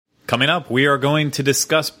Coming up, we are going to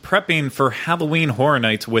discuss prepping for Halloween Horror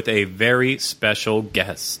Nights with a very special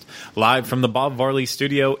guest. Live from the Bob Varley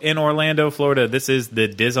Studio in Orlando, Florida, this is the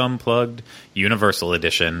Diz Unplugged Universal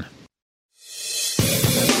Edition.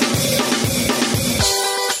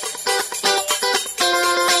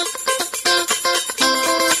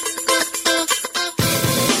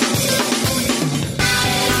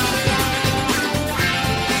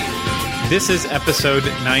 This is episode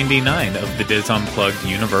 99 of the Diz Unplugged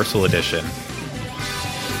Universal Edition.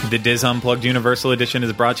 The Diz Unplugged Universal Edition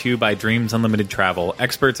is brought to you by Dreams Unlimited Travel,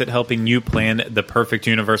 experts at helping you plan the perfect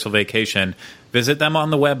universal vacation. Visit them on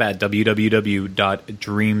the web at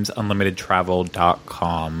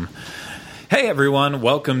www.dreamsunlimitedtravel.com. Hey everyone,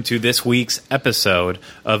 welcome to this week's episode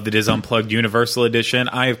of the Diz Unplugged Universal Edition.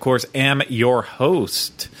 I, of course, am your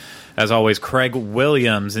host. As always, Craig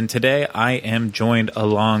Williams, and today I am joined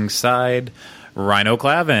alongside Rhino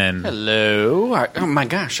Clavin. Hello. Oh my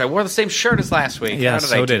gosh, I wore the same shirt as last week. Yeah,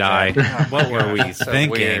 so did I. What were we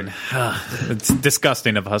thinking? It's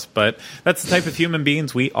disgusting of us, but that's the type of human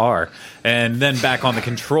beings we are. And then back on the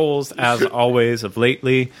controls, as always, of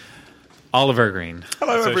lately, Oliver Green.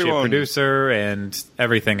 Hello, associate everyone. Producer and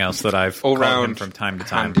everything else that I've All called him round from time to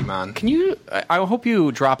time. handyman. Can you, I hope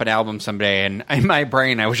you drop an album someday, and in my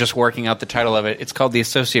brain I was just working out the title of it. It's called The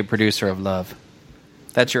Associate Producer of Love.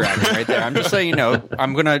 That's your album right there. I'm just letting you know.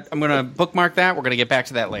 I'm gonna bookmark that. We're gonna get back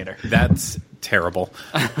to that later. That's terrible.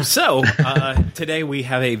 So, today we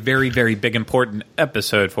have a very, very big, important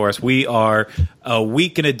episode for us. We are a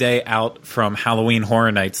week and a day out from Halloween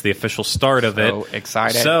Horror Nights, the official start of it. So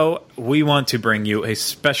excited. So, we want to bring you a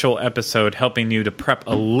special episode helping you to prep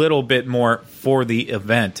a little bit more for the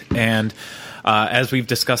event. And as we've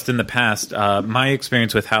discussed in the past, my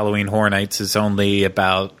experience with Halloween Horror Nights is only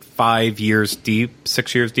about 6 years deep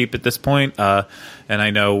at this point. And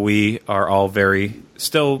I know we are all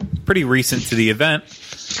still pretty recent to the event.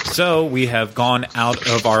 So we have gone out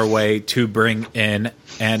of our way to bring in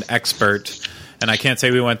an expert. And I can't say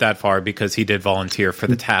we went that far because he did volunteer for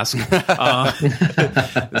the task.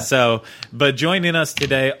 But joining us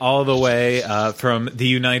today all the way from the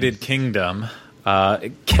United Kingdom,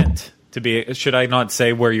 Kent, should I not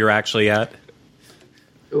say where you're actually at?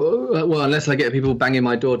 Well, unless I get people banging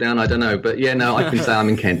my door down, I don't know. But yeah, no, I can say I'm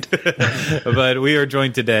in Kent. But we are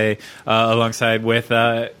joined today alongside with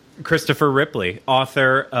Christopher Ripley,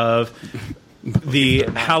 author of the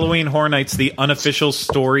Halloween Horror Nights, the Unofficial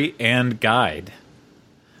Story and Guide.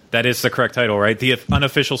 That is the correct title, right? The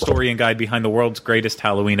Unofficial Story and Guide Behind the World's Greatest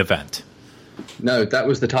Halloween Event. No, that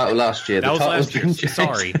was the title last year. That was last year.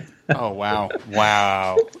 Sorry. Oh, wow.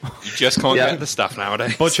 Wow. You just can't get the stuff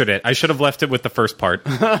nowadays. Butchered it. I should have left it with the first part.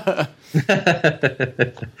 No,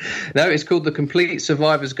 it's called The Complete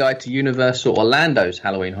Survivor's Guide to Universal Orlando's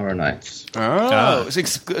Halloween Horror Nights. Oh, so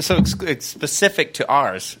it's specific to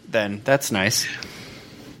ours, then. That's nice.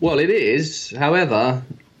 Well, it is. However,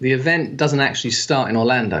 the event doesn't actually start in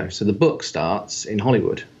Orlando. So the book starts in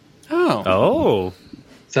Hollywood. Oh.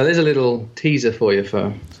 So there's a little teaser for you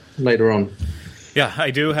for later on. Yeah,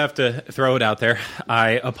 I do have to throw it out there.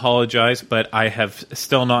 I apologize, but I have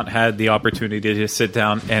still not had the opportunity to sit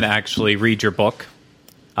down and actually read your book.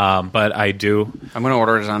 But I do. I'm going to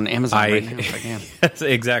order it on Amazon right now if I can. Yes,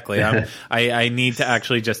 exactly. I need to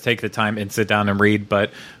actually just take the time and sit down and read,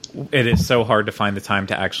 but it is so hard to find the time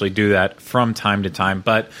to actually do that from time to time.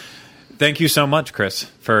 But thank you so much, Chris,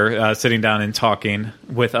 for sitting down and talking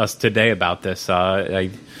with us today about this.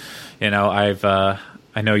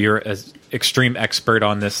 I know you're an extreme expert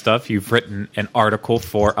on this stuff. You've written an article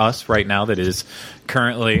for us right now that is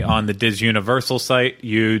currently on the Diz Universal site.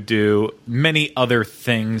 You do many other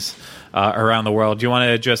things around the world. Do you want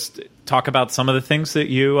to just talk about some of the things that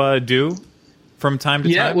you do from time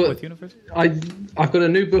to time with Universal? I've got a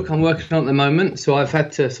new book I'm working on at the moment, so I've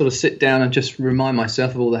had to sort of sit down and just remind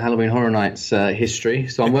myself of all the Halloween Horror Nights history.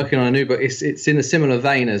 So I'm working on a new book. It's in a similar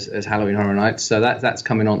vein as Halloween Horror Nights, so that's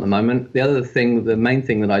coming on at the moment. The main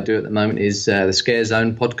thing that I do at the moment is the Scare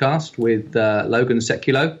Zone podcast with Logan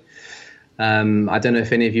Seculo. I don't know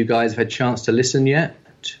if any of you guys have had a chance to listen yet.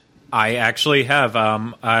 I actually have.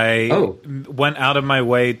 I went out of my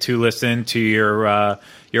way to listen to your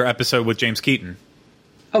episode with James Keaton.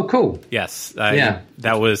 Oh, cool. Yes.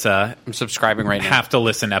 That was I'm subscribing right now.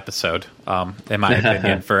 Have-to-listen episode, in my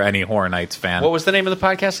opinion, for any Horror Nights fan. What was the name of the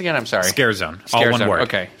podcast again? I'm sorry. Scare Zone. All one word.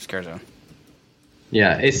 Okay, Scare Zone.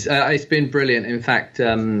 Yeah, it's been brilliant. In fact,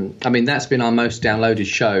 that's been our most downloaded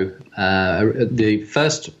show. The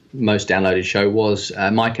first most downloaded show was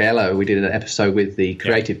Mike Ello. We did an episode with the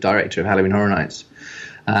creative director of Halloween Horror Nights.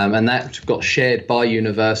 And that got shared by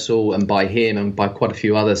Universal and by him and by quite a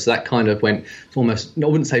few others. So that kind of went almost, I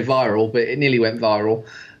wouldn't say viral, but it nearly went viral.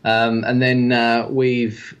 And then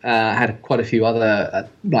we've had quite a few other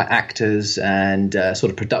like actors and sort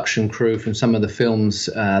of production crew from some of the films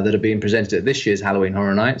that are being presented at this year's Halloween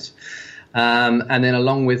Horror Nights. And then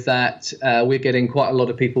along with that, we're getting quite a lot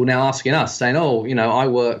of people now asking us, saying, "Oh,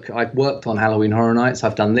 I've worked on Halloween Horror Nights.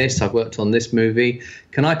 I've done this. I've worked on this movie.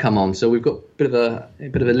 Can I come on?" So we've got a bit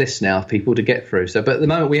of a list now of people to get through. So, but at the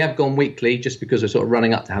moment we have gone weekly, just because we're sort of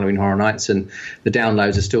running up to Halloween Horror Nights, and the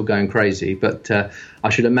downloads are still going crazy. But I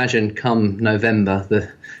should imagine come November,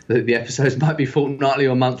 the episodes might be fortnightly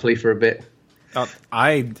or monthly for a bit.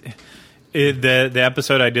 The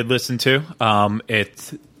episode I did listen to,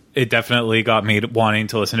 it definitely got me wanting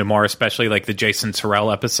to listen to more, especially like the Jason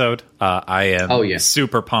Terrell episode. I am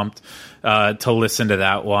super pumped to listen to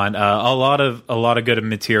that one. A lot of good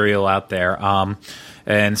material out there.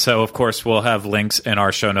 And so, of course, we'll have links in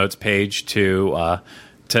our show notes page to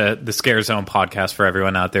the Scare Zone podcast for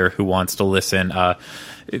everyone out there who wants to listen.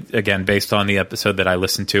 Again, based on the episode that I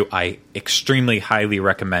listened to, I extremely highly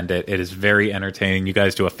recommend it. It is very entertaining. You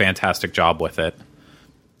guys do a fantastic job with it.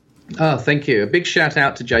 Oh, thank you. A big shout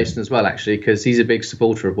out to Jason as well, actually, because he's a big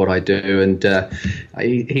supporter of what I do. And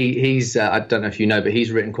he's, I don't know if you know, but he's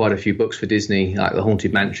written quite a few books for Disney, like the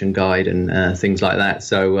Haunted Mansion Guide and things like that.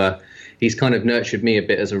 So he's kind of nurtured me a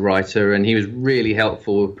bit as a writer, and he was really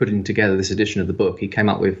helpful with putting together this edition of the book. He came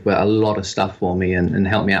up with a lot of stuff for me and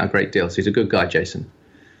helped me out a great deal. So he's a good guy, Jason.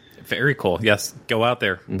 Very cool. Yes, go out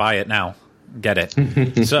there, buy it now. Get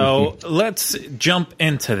it. So let's jump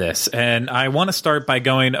into this, and I want to start by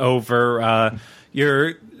going over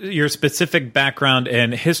your specific background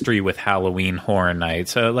and history with Halloween Horror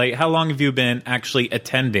Nights. Like, how long have you been actually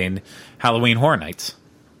attending Halloween Horror Nights?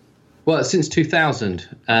 Well, since 2000,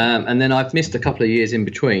 and then I've missed a couple of years in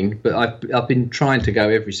between, but I've been trying to go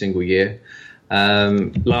every single year.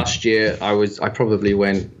 Last year, I probably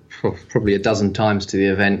went a dozen times to the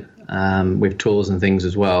event. With tours and things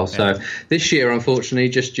as well. So this year, unfortunately,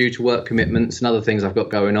 just due to work commitments and other things I've got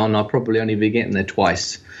going on, I'll probably only be getting there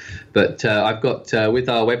twice. But I've got, with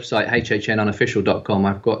our website, hhnunofficial.com,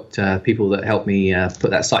 I've got people that help me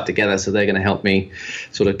put that site together. So they're going to help me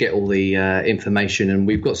sort of get all the information. And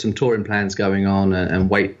we've got some touring plans going on and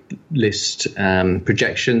wait list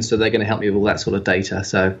projections. So they're going to help me with all that sort of data.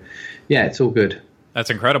 So, yeah, it's all good. That's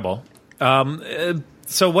incredible.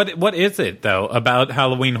 So what is it, though, about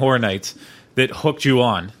Halloween Horror Nights that hooked you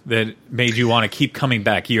on, that made you want to keep coming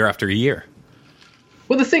back year after year?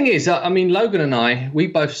 Well, the thing is, I mean, Logan and I, we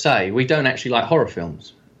both say we don't actually like horror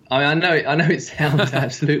films. I mean, I know it sounds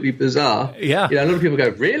absolutely bizarre. Yeah. A lot of people go,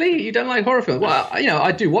 really? You don't like horror films? Well,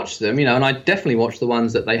 I do watch them, and I definitely watch the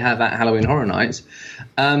ones that they have at Halloween Horror Nights.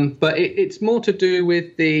 But it's more to do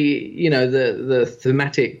with the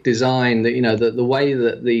thematic design, the way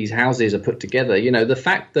that these houses are put together. The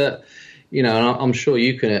fact that, and I'm sure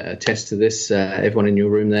you can attest to this, everyone in your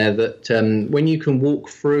room there, that when you can walk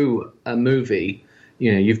through a movie,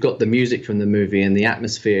 you've got the music from the movie and the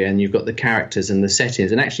atmosphere, and you've got the characters and the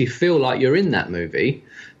settings, and actually feel like you're in that movie,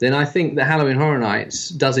 then I think the Halloween Horror Nights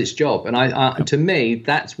does its job. And to me,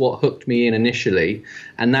 that's what hooked me in initially,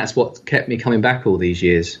 and that's what kept me coming back all these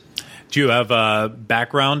years. Do you have a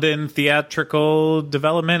background in theatrical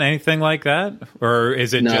development, anything like that? Or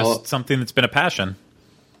is it just something that's been a passion?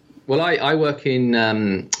 Well, I work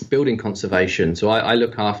in building conservation, so I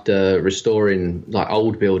look after restoring like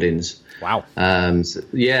old buildings. Wow.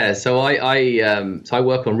 So I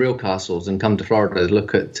work on real castles and come to Florida to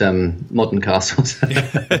look at modern castles.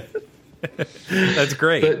 That's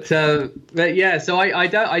great. But yeah, so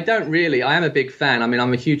I don't really. I am a big fan. I mean,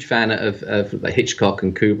 I'm a huge fan of like Hitchcock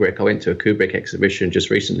and Kubrick. I went to a Kubrick exhibition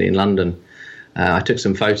just recently in London. I took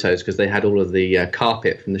some photos because they had all of the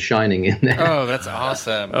carpet from The Shining in there. Oh, that's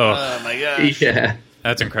awesome! Oh my gosh! Yeah,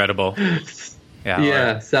 that's incredible.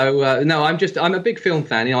 Yeah. Right. So no, I'm a big film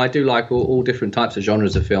fan. I do like all different types of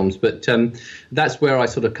genres of films, but that's where I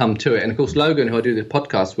sort of come to it. And of course, Logan, who I do the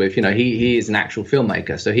podcast with, he is an actual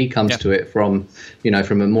filmmaker, so he comes to it from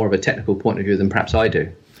a more of a technical point of view than perhaps I do.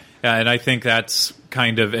 Yeah, and I think that's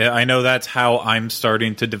I know that's how I'm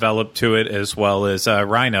starting to develop to it, as well as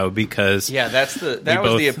Rhino, because that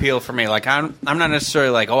was the appeal for me. Like I'm not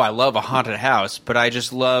necessarily like, oh, I love a haunted house, but I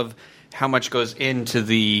just love how much goes into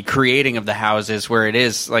the creating of the houses, where it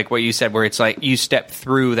is like what you said, where it's like you step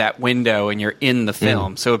through that window and you're in the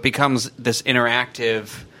film. So it becomes this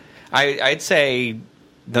interactive. I'd say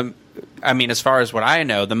as far as what I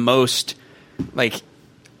know, the most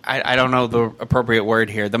I don't know the appropriate word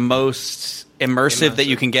here, the most immersive that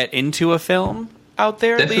you can get into a film. out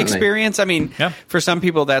there, Definitely. the experience. I mean, for some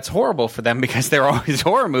people that's horrible for them because they're always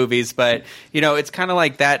horror movies, but it's kind of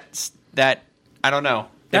like that I don't know.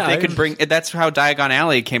 If they could bring that's how Diagon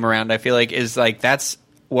Alley came around, I feel like is like that's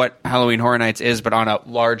what Halloween Horror Nights is, but on a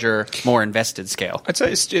larger, more invested scale. I'd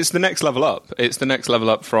say it's the next level up. It's the next level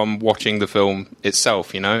up from watching the film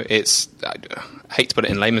itself. It's I hate to put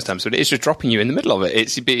it in layman's terms, but it's just dropping you in the middle of it.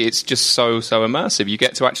 It's just so immersive. You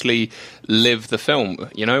get to actually live the film.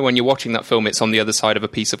 When you're watching that film, it's on the other side of a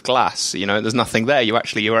piece of glass. There's nothing there. You're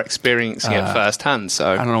experiencing it firsthand. So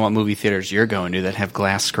I don't know what movie theaters you're going to that have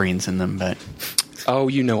glass screens in them, but oh,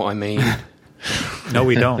 you know what I mean. No,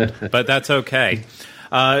 we don't, but that's okay.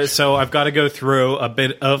 So I've got to go through a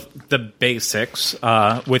bit of the basics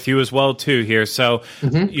with you as well, too, here. So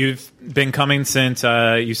you've been coming since,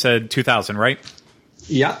 you said 2000, right?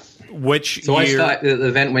 Yeah. Which So year? I started at the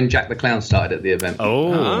event when Jack the Clown started at the event.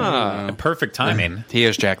 Perfect timing. he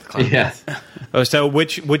is Jack the Clown. Yeah. So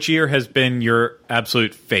which year has been your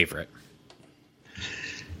absolute favorite?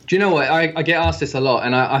 Do you know what? I get asked this a lot,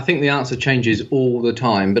 and I think the answer changes all the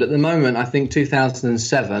time. But at the moment, I think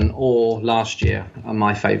 2007 or last year are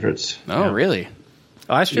my favourites. Oh, really?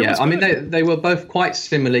 Last year was I mean, good. they were both quite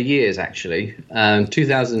similar years, actually.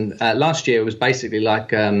 2000 last year was basically like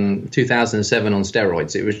 2007 on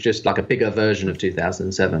steroids. It was just like a bigger version of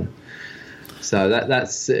 2007. So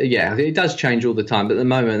that's it does change all the time. But at the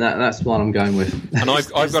moment, that's what I'm going with. And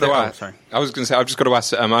I've got to ask. sorry. I was going to say I've just got to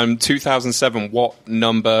ask. 2007. What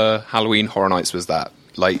number Halloween Horror Nights was that?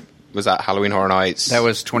 Like, was that Halloween Horror Nights? That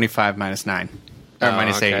was 25 minus 9. Or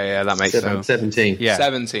minus 8. Yeah, that makes sense. 17. Yeah.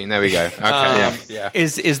 17. There we go. Okay. Yeah.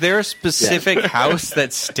 Is there a specific house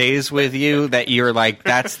that stays with you that you're like,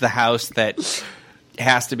 that's the house that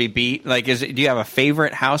has to be beat? Like, do you have a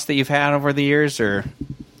favorite house that you've had over the years, or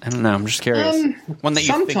I don't know? I'm just curious. One that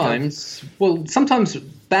you sometimes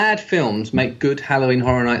bad films make good Halloween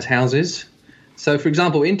Horror Nights houses. So, for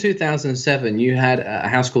example, in 2007, you had a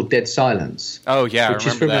house called Dead Silence. Oh yeah, which I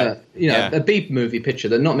is from remember that. a B movie picture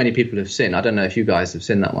that not many people have seen. I don't know if you guys have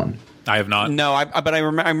seen that one. I have not. No, but I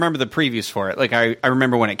remember the previews for it. Like I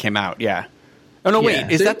remember when it came out. Yeah. Oh no, wait.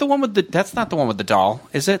 Is that the one with the? That's not the one with the doll.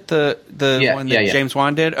 Is it the one that James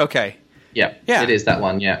Wan did? Okay. Yeah. Yeah. It is that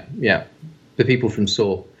one. Yeah. The people from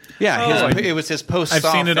Saw. Yeah, it was his post. I've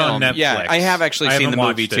seen it on Netflix. Yeah, I have actually seen the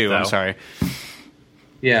movie too. Though. I'm sorry.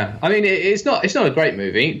 Yeah, I mean it's not a great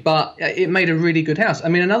movie, but it made a really good house. I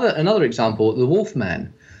mean another example, The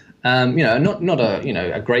Wolfman. Not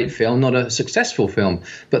a great film, not a successful film,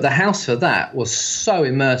 but the house for that was so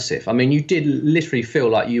immersive. I mean, you did literally feel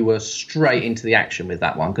like you were straight into the action with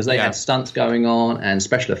that one because they had stunts going on and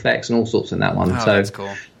special effects and all sorts in that one. Oh, that's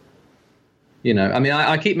cool. I mean,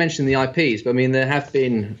 I keep mentioning the IPs, but I mean, there have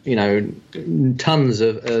been, tons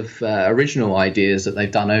of original ideas that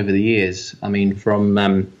they've done over the years. I mean, from,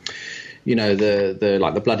 the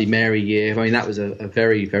Bloody Mary year. I mean, that was a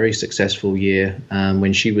very, very successful year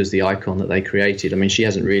when she was the icon that they created. I mean, she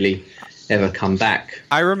hasn't really ever come back.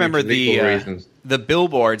 I remember the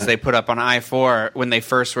billboards they put up on I-4 when they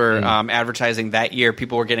first were advertising that year.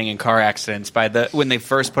 People were getting in car accidents when they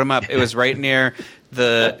first put them up. It was right near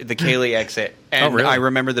the Cayley exit. And really? I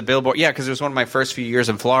remember the billboard. Yeah, because it was one of my first few years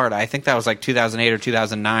in Florida. I think that was like 2008 or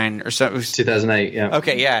 2009 or something. 2008, yeah.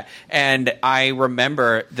 Okay, yeah. And I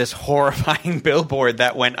remember this horrifying billboard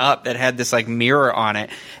that went up that had this like mirror on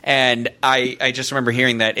it. And I just remember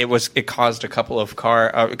hearing that it caused a couple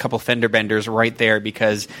fender benders right there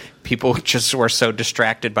because people just were so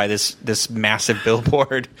distracted by this massive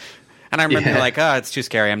billboard. And I remember like, oh, it's too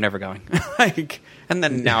scary. I'm never going. And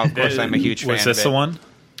then now, of course, I'm a huge fan of it. Was this the one?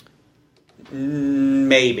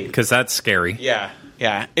 Maybe. Because that's scary. Yeah.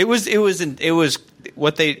 It was intense.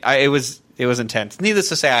 Needless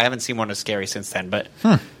to say, I haven't seen one as scary since then, but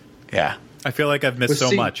yeah. I feel like I've missed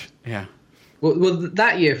so much. Yeah. Well,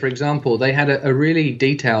 that year, for example, they had a really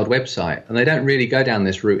detailed website, and they don't really go down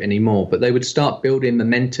this route anymore, but they would start building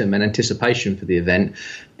momentum and anticipation for the event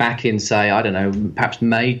back in, say, I don't know, perhaps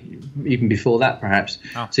May, even before that, perhaps.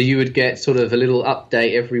 Oh. So you would get sort of a little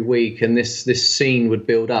update every week, and this scene would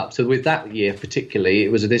build up. So with that year particularly,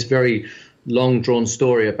 it was this very long-drawn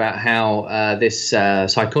story about how this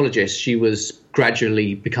psychologist, she was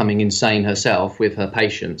gradually becoming insane herself with her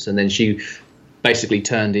patients, and then she basically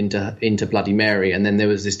turned into Bloody Mary, and then there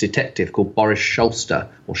was this detective called Boris Schuster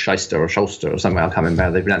or something. I can't remember how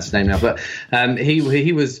they pronounce his name now, but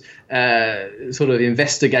he was sort of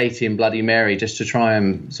investigating Bloody Mary just to try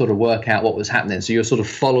and sort of work out what was happening. So you're sort of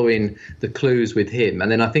following the clues with him,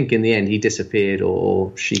 and then I think in the end he disappeared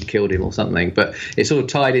or she killed him or something. But it sort of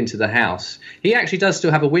tied into the house. He actually does still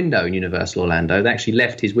have a window in Universal Orlando. They actually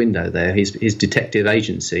left his window there, his detective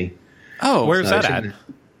agency. Oh, where's So that it's at?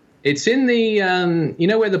 It's in the, you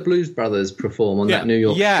know where the Blues Brothers perform on that New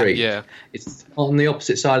York street? Yeah. It's on the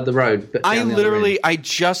opposite side of the road. But I down the other end. I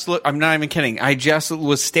just look. I'm not even kidding. I just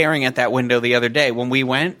was staring at that window the other day when we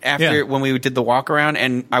went when we did the walk around,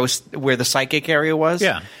 and I was where the psychic area was.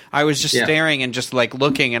 Yeah. I was just staring and just like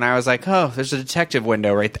looking, and I was like, oh, there's a detective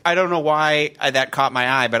window right there. I don't know why that caught my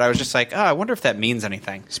eye, but I was just like, oh, I wonder if that means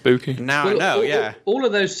anything. Spooky. Now I know, All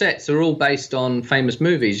of those sets are all based on famous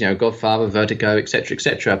movies, Godfather, Vertigo, etc.,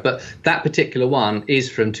 etc. But that particular one is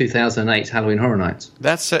from 2008's Halloween Horror Nights.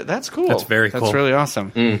 That's cool. That's very cool. That's really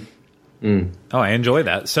awesome. Oh, I enjoy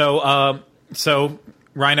that. So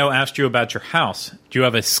Rhino asked you about your house. Do you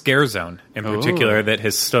have a scare zone in particular that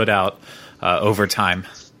has stood out over time?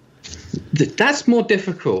 That's more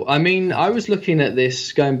difficult. I mean, I was looking at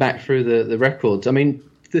this, going back through the records. I mean,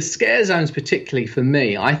 the scare zones, particularly for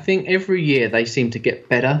me, I think every year they seem to get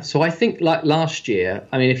better. So I think like last year,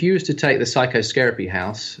 I mean, if you was to take the Psychoscarapy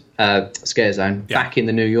house scare zone back in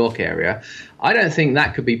the New York area, I don't think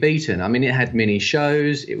that could be beaten. I mean, it had mini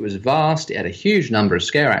shows, it was vast, it had a huge number of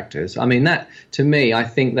scare actors. I mean, that, to me, I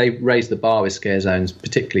think they raised the bar with scare zones,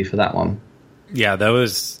 particularly for that one. Yeah, that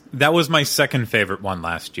was my second favorite one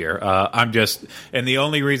last year. And the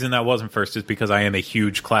only reason that wasn't first is because I am a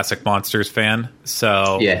huge classic monsters fan.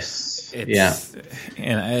 So yes,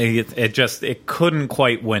 and it couldn't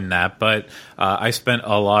quite win that. But I spent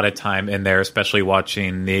a lot of time in there, especially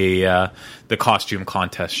watching the costume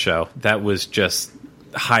contest show. That was just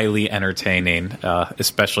highly entertaining,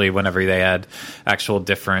 especially whenever they had actual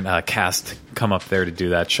different cast come up there to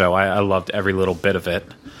do that show. I loved every little bit of it.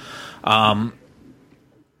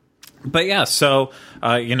 But yeah, so,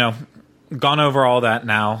 gone over all that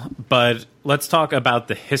now, but let's talk about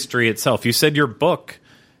the history itself. You said your book,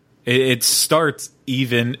 it starts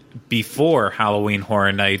even before Halloween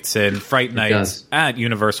Horror Nights and Fright Nights at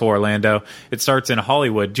Universal Orlando. It starts in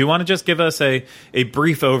Hollywood. Do you want to just give us a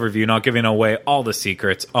brief overview, not giving away all the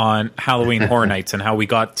secrets, on Halloween Horror Nights and how we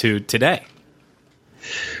got to today?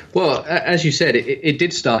 Well, as you said, it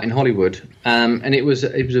did start in Hollywood, and it was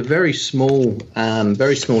a very small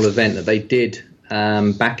event that they did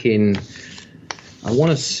back in, I want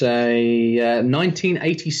to say,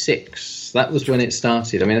 1986. That was when it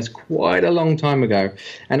started. I mean, it's quite a long time ago.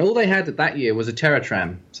 And all they had that year was a terror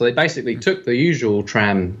tram. So they basically took the usual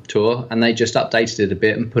tram tour and they just updated it a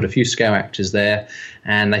bit and put a few scare actors there.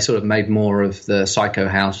 And they sort of made more of the Psycho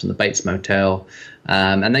House and the Bates Motel.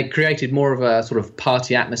 And they created more of a sort of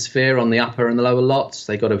party atmosphere on the upper and the lower lots.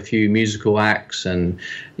 They got a few musical acts, and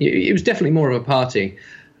it was definitely more of a party.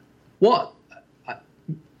 What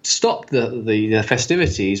stopped the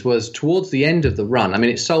festivities was towards the end of the run. I mean,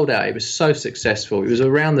 it sold out. It was so successful. It was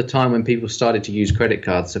around the time when people started to use credit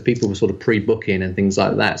cards, so people were sort of pre-booking and things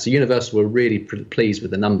like that. So Universal were really pleased with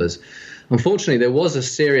the numbers. Unfortunately, there was a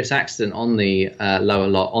serious accident on the lower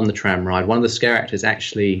lot on the tram ride. One of the scare actors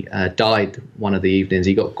actually died one of the evenings.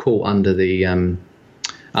 He got caught under the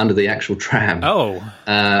actual tram.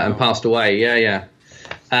 And passed away. Yeah.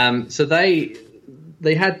 So they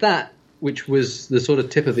had that, which was the sort of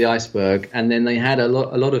tip of the iceberg, and then they had a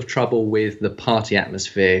lot of trouble with the party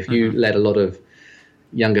atmosphere. If you let a lot of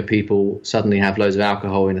younger people suddenly have loads of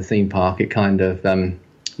alcohol in a theme park, it kind of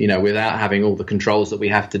without having all the controls that we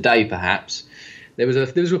have today, perhaps, there was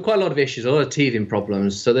quite a lot of issues, a lot of teething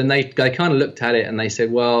problems. So then they kind of looked at it and they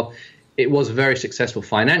said, well, it was very successful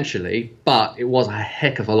financially, but it was a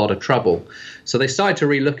heck of a lot of trouble. So they started to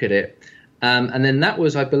relook at it. And then that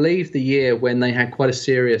was, I believe, the year when they had quite a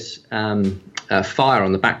serious fire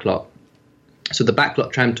on the backlot. So the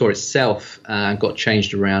backlot tram tour itself got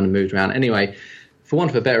changed around and moved around. Anyway, for want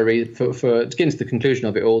of a better reason, to get into the conclusion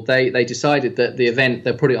of it all, they decided that the event,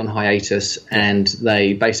 they put it on hiatus, and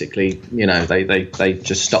they basically, they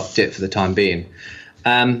just stopped it for the time being.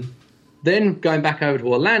 Then going back over to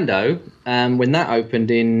Orlando, when that opened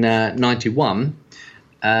in 91,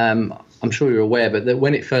 I'm sure you're aware, but that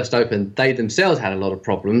when it first opened, they themselves had a lot of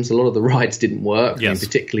problems. A lot of the rides didn't work, and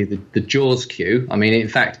particularly the Jaws queue. I mean, in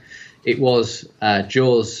fact, it was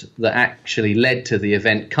Jaws that actually led to the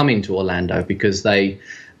event coming to Orlando, because the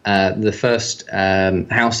first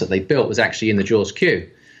house that they built was actually in the Jaws queue,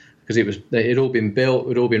 because it had all been built, it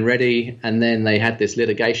had all been ready, and then they had this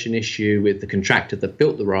litigation issue with the contractor that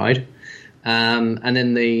built the ride, and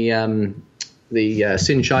then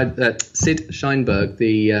Sid Sheinberg,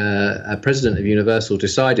 the president of Universal,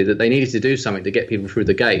 decided that they needed to do something to get people through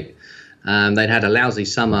the gate. They'd had a lousy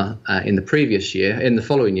summer in the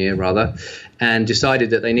following year, and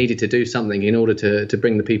decided that they needed to do something in order to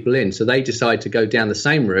bring the people in. So they decided to go down the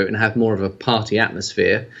same route and have more of a party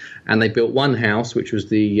atmosphere. And they built one house, which was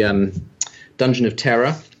the Dungeon of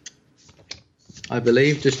Terror. I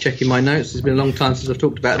believe. Just checking my notes. It's been a long time since I've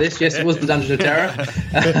talked about this. Yes, it was the Dungeon of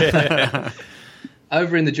Terror.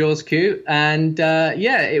 Over in the Jaws queue, and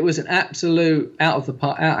it was an absolute out of the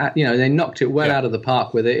park. They knocked it well out of the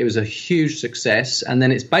park with it. It was a huge success, and then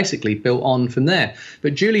it's basically built on from there.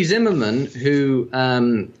 But Julie Zimmerman, who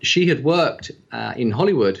she had worked in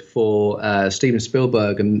Hollywood for Steven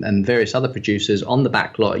Spielberg and various other producers on the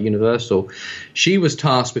backlot at Universal, she was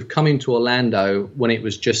tasked with coming to Orlando when it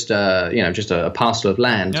was just a parcel of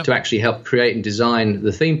land to actually help create and design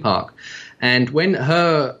the theme park. And when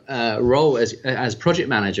her role as project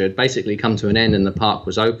manager had basically come to an end and the park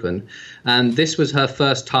was open, this was her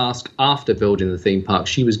first task after building the theme park.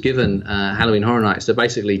 She was given Halloween Horror Nights to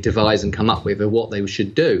basically devise and come up with what they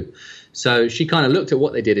should do. So she kind of looked at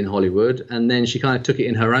what they did in Hollywood, and then she kind of took it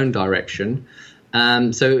in her own direction.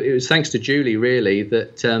 So it was thanks to Julie, really,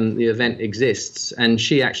 that the event exists. And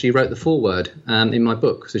she actually wrote the foreword in my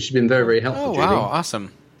book. So she's been very, very helpful, Oh, Julie. wow.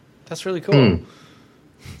 Awesome. That's really cool.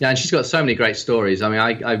 Yeah, and she's got so many great stories. I mean,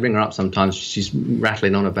 I ring her up sometimes. She's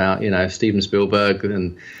rattling on about, Steven Spielberg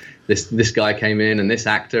and this guy came in and this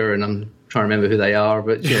actor, and I'm trying to remember who they are.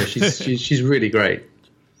 But she's really great.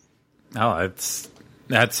 Oh,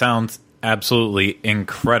 that sounds absolutely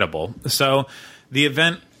incredible. So the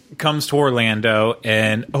event comes to Orlando,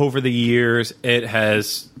 and over the years, it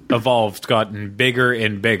has evolved, gotten bigger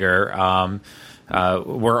and bigger.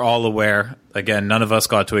 We're all aware. Again, none of us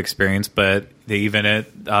got to experience, but they even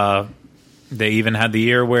had the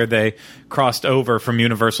year where they crossed over from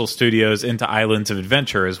Universal Studios into Islands of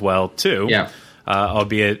Adventure as well, too. Yeah.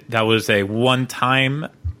 Albeit that was a one-time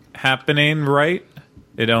happening, right?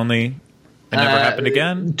 It never happened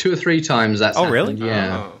again? 2 or 3 times that's happened. Really?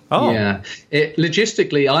 Yeah. Oh. Yeah.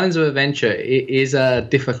 Logistically, Islands of Adventure is a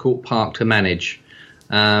difficult park to manage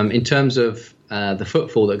in terms of the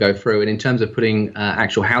footfall that go through, and in terms of putting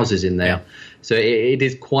actual houses in there. Yeah. So it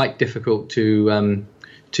is quite difficult to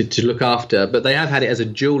look after. But they have had it as a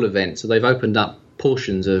dual event, so they've opened up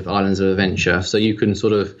portions of Islands of Adventure, so you can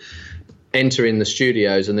sort of enter in the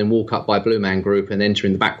studios and then walk up by Blue Man Group and enter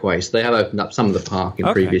in the back way. So they have opened up some of the park in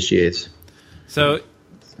previous years. So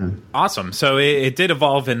awesome. So it did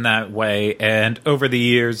evolve in that way, and over the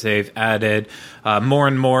years they've added more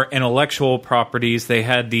and more intellectual properties. They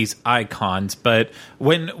had these icons, but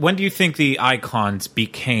when do you think the icons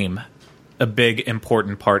became a big,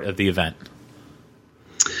 important part of the event?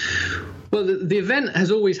 Well, the event has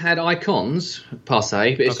always had icons, per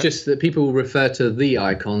se, but it's just that people refer to the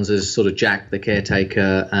icons as sort of Jack the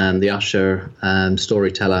Caretaker, the Usher,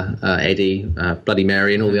 Storyteller, Eddie, Bloody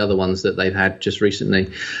Mary, and all the other ones that they've had just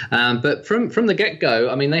recently. But from the get-go,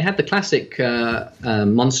 I mean, they had the classic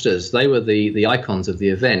monsters. They were the icons of the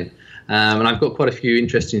event. And I've got quite a few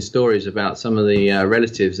interesting stories about some of the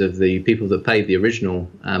relatives of the people that played the original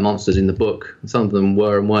monsters in the book. Some of them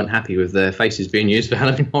were and weren't happy with their faces being used for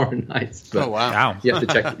Halloween Horror Nights. But wow! You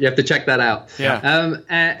have to check that out. Yeah.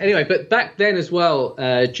 Anyway, but back then as well,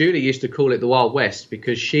 Julie used to call it the Wild West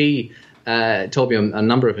because she told me on a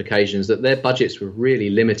number of occasions that their budgets were really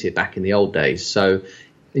limited back in the old days. So,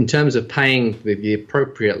 in terms of paying the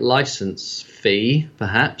appropriate license fee,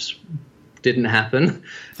 perhaps. Didn't happen.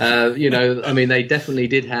 I mean, they definitely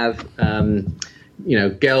did have,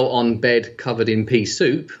 girl on bed covered in pea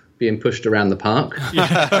soup being pushed around the park.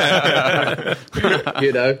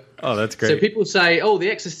 Oh, that's great. So people say, "Oh, The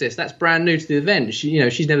Exorcist, that's brand new to the event."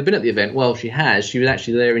 She's never been at the event. Well, she has. She was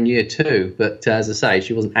actually there in year 2, but as I say,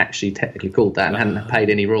 she wasn't actually technically called that and hadn't paid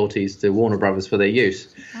any royalties to Warner Brothers for their use.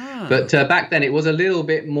 But back then, it was a little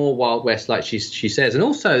bit more Wild West, like she says. And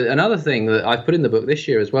also, another thing that I've put in the book this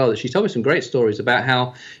year as well, that she told me some great stories about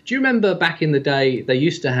how, do you remember back in the day, they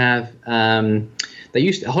used to have,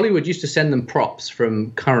 Hollywood used to send them props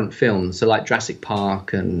from current films, so like Jurassic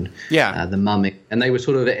Park and The Mummy, and they would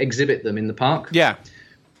sort of exhibit them in the park. Yeah.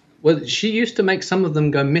 Well, she used to make some of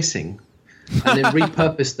them go missing and then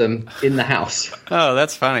repurpose them in the house. Oh,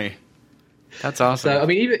 that's funny. That's awesome. So, I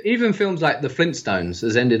mean, even films like The Flintstones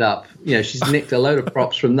has ended up, she's nicked a load of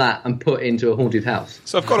props from that and put into a haunted house.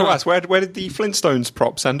 So I've got to ask, where did the Flintstones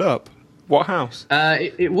props end up? What house?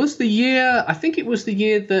 It was the year. I think it was the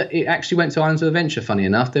year that it actually went to Islands of Adventure. Funny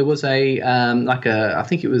enough, there was I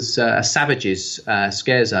think it was a Savages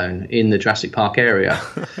scare zone in the Jurassic Park area,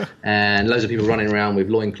 and loads of people running around with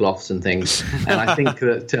loincloths and things. And I think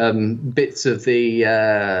that bits of the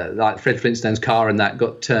like Fred Flintstone's car and that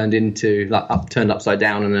got turned into turned upside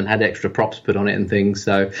down and then had extra props put on it and things.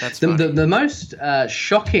 So the most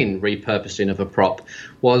shocking repurposing of a prop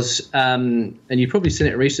was, and you've probably seen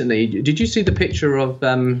it recently. Did you see the picture of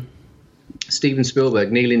Steven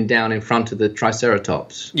Spielberg kneeling down in front of the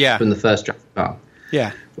Triceratops from the first Jurassic Park?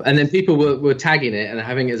 Yeah. And then people were tagging it and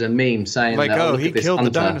having it as a meme, saying, like, "Oh, he killed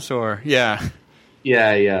hunter. the dinosaur." Yeah.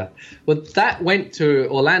 Yeah. Well, that went to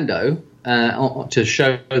Orlando to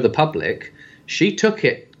show the public. She took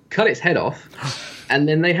it, cut its head off, and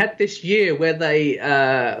then they had this year where they,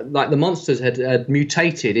 like the monsters had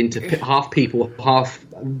mutated into half people, half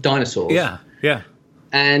dinosaurs. Yeah.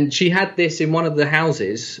 And she had this in one of the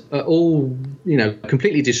houses, all,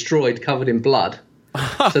 completely destroyed, covered in blood.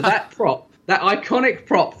 So that iconic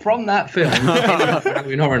prop from that film,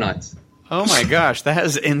 Halloween Horror Nights. Oh my gosh, that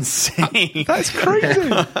is insane. That's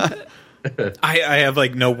crazy. I have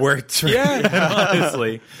like no words. Right now,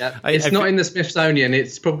 honestly, it's not in the Smithsonian.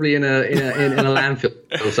 It's probably in a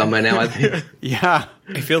landfill somewhere now, I think. Yeah,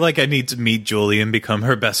 I feel like I need to meet Julie and become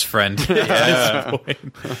her best friend. At this point.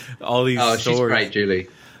 All these stories. She's great, Julie.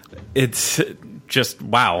 It's just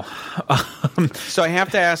wow. So I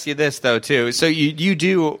have to ask you this though too. So you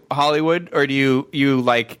do Hollywood, or do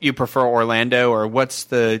you prefer Orlando, or what's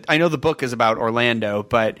the? I know the book is about Orlando,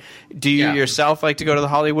 but do you yourself like to go to the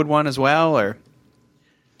Hollywood one as well, or?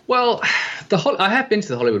 Well, I have been to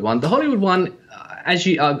the Hollywood one. The Hollywood one, as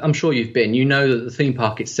I'm sure you've been, you know that the theme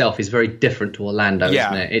park itself is very different to Orlando,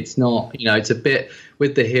 isn't it? It's not, it's a bit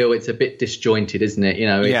with the hill. It's a bit disjointed, isn't it?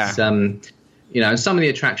 It's some of the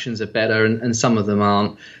attractions are better and some of them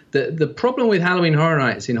aren't. The problem with Halloween Horror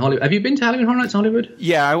Nights in Hollywood... Have you been to Halloween Horror Nights in Hollywood?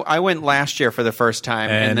 Yeah, I went last year for the first time.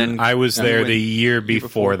 And then I was there the year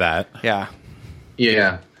before that. Yeah.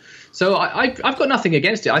 Yeah. So I've got nothing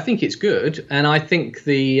against it. I think it's good. And I think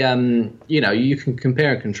you can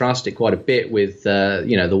compare and contrast it quite a bit with,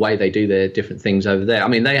 the way they do their different things over there. I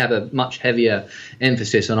mean, they have a much heavier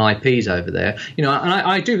emphasis on IPs over there. And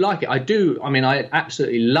I do like it. I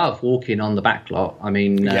absolutely love walking on the back lot. I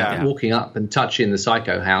mean, walking up and touching the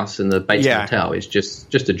Psycho House and the Bates Hotel is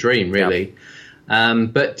just a dream, really. Yeah.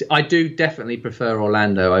 But I do definitely prefer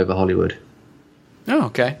Orlando over Hollywood. Oh,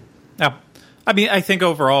 okay. Now, I mean, I think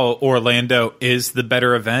overall Orlando is the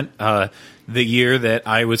better event. The year that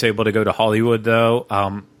I was able to go to Hollywood,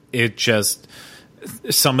 though, it just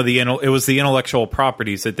it was the intellectual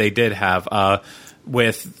properties that they did have.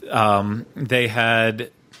 They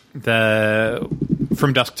had the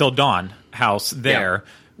From Dusk Till Dawn house there,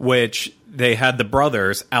 which they had the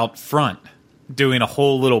brothers out front doing a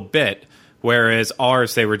whole little bit, whereas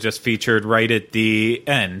ours they were just featured right at the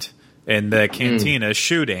end in the cantina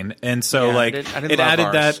shooting. And so it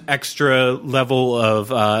added that extra level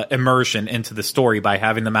of immersion into the story by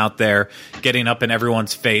having them out there getting up in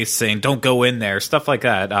everyone's face saying don't go in there, stuff like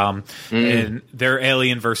that. And their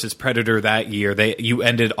Alien versus Predator that year, you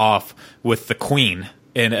ended off with the Queen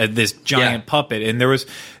and this giant puppet, and there was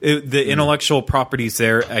the intellectual properties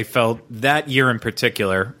there. I felt that year in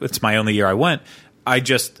particular, it's my only year I went, I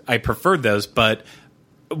preferred those. But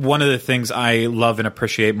one of the things I love and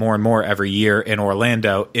appreciate more and more every year in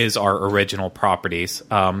Orlando is our original properties,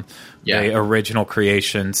 the original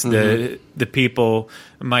creations, the people,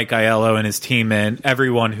 Mike Aiello and his team, and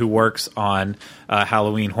everyone who works on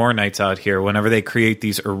Halloween Horror Nights out here. Whenever they create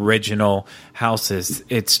these original houses,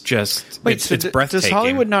 it's just it's breathtaking. Does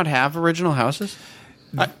Hollywood not have original houses?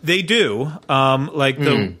 They do. I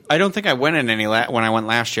don't think I went in any when I went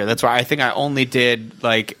last year. That's why I think I only did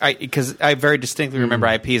because I very distinctly remember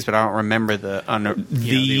IPs, but I don't remember the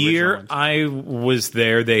year ones. I was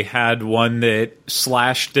there. They had one that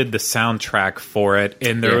Slash did the soundtrack for it,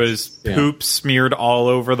 and there was poop smeared all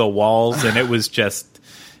over the walls, and it was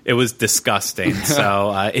disgusting.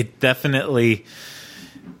 So it definitely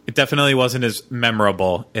wasn't as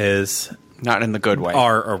memorable as. Not in the good way.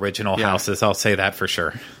 Our original houses, I'll say that for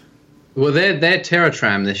sure. Well, their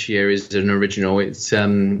Terratram this year is an original. It's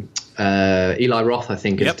Eli Roth, I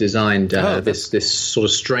think, has designed this sort of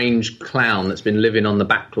strange clown that's been living on the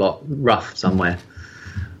backlot rough somewhere.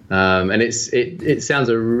 And it sounds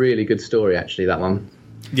a really good story, actually, that one.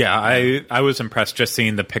 Yeah, I was impressed just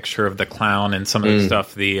seeing the picture of the clown and some of the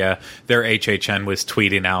stuff their HHN was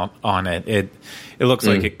tweeting out on it. It looks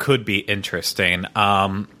like it could be interesting.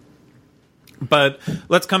 But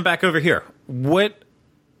let's come back over here. What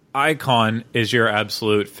icon is your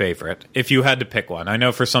absolute favorite, if you had to pick one? I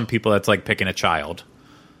know for some people that's like picking a child.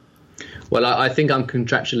 Well, I think I'm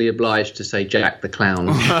contractually obliged to say Jack the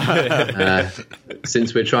Clown,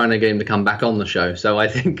 since we're trying to get him to come back on the show. So I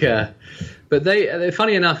think... but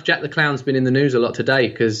funny enough, Jack the Clown's been in the news a lot today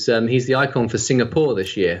because he's the icon for Singapore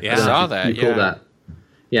this year. Yeah, I saw that. You call that.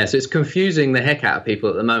 Yeah, so it's confusing the heck out of people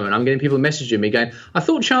at the moment. I'm getting people messaging me going, I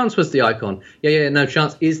thought Chance was the icon. No,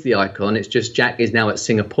 Chance is the icon. It's just Jack is now at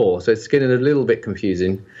Singapore. So it's getting a little bit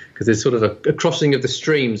confusing because there's sort of a crossing of the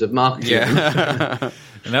streams of marketing. Yeah.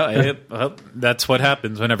 Well, that's what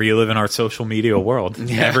happens whenever you live in our social media world.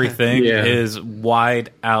 Yeah. Everything is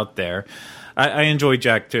wide out there. I enjoy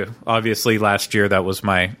Jack, too. Obviously, last year, that was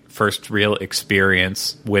my first real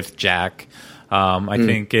experience with Jack. I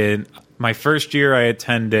think in my first year I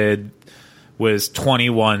attended was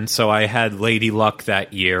 21, so I had Lady Luck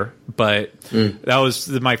that year. But that was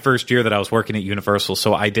my first year that I was working at Universal,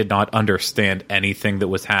 so I did not understand anything that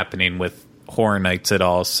was happening with Horror Nights at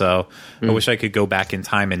all. So I wish I could go back in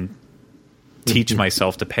time and teach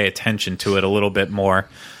myself to pay attention to it a little bit more.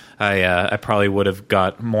 I probably would have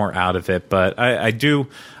got more out of it, but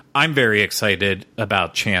I'm very excited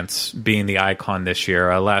about Chance being the icon this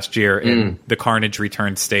year. Last year in the Carnage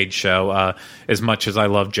Returns stage show, as much as I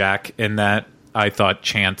love Jack in that, I thought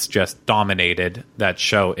Chance just dominated that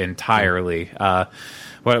show entirely.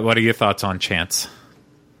 What are your thoughts on Chance?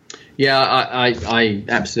 Yeah, I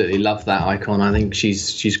absolutely love that icon. I think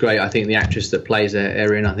she's great. I think the actress that plays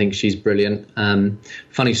Erin, I think she's brilliant.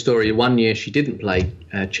 Funny story, one year she didn't play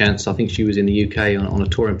Chance. I think she was in the UK on a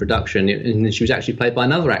touring production, and she was actually played by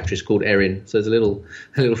another actress called Erin. So there's a little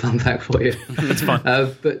fun fact for you. That's fun.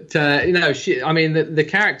 But the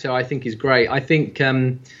character I think is great. I think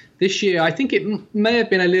this year, I think it may have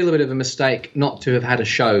been a little bit of a mistake not to have had a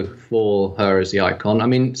show for her as the icon. I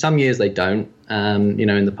mean, some years they don't. In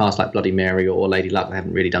the past, like Bloody Mary or Lady Luck, they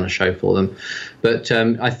haven't really done a show for them. But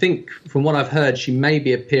I think, from what I've heard, she may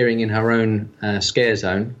be appearing in her own scare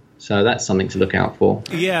zone. So that's something to look out for.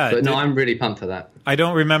 Yeah. But no, I'm really pumped for that. I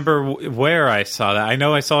don't remember where I saw that. I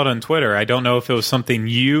know I saw it on Twitter. I don't know if it was something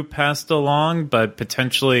you passed along, but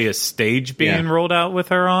potentially a stage being rolled out with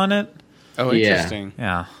her on it. Oh, interesting.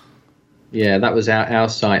 Yeah. Yeah, that was our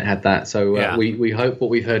site had that. So we hope what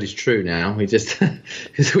we've heard is true now. We just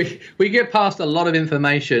because we get past a lot of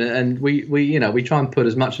information, and we try and put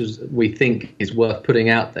as much as we think is worth putting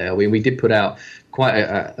out there. We did put out quite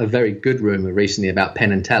a very good rumor recently about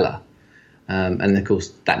Penn and Teller, and of course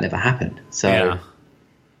that never happened. So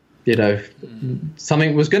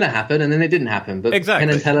something was going to happen, and then it didn't happen. But exactly.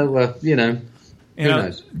 Penn and Teller were who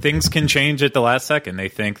knows? Things can change at the last second. They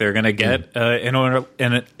think they're going to get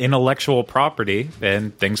an intellectual property,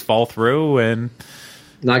 and things fall through. And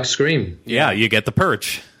like Scream. Yeah, you get the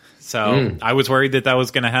Purge. So I was worried that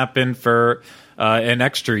was going to happen for an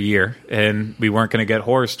extra year, and we weren't going to get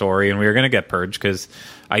Horror Story, and we were going to get Purge, because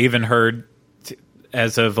I even heard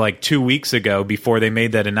as of like 2 weeks ago, before they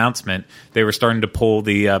made that announcement, they were starting to pull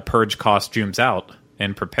the Purge costumes out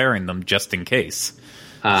and preparing them just in case.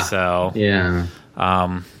 So yeah.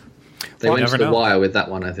 They went to the wire with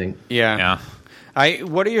that one, I think. Yeah.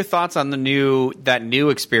 What are your thoughts on that new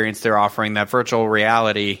experience they're offering, that virtual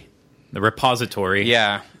reality? The repository.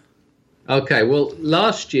 Yeah. Okay, well,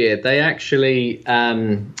 last year they actually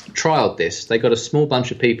trialed this. They got a small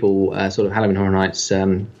bunch of people, sort of Halloween Horror Nights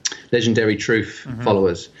Legendary Truth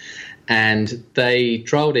followers, and they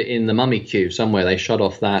trialed it in the Mummy Queue somewhere. They shot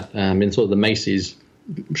off that in sort of the Macy's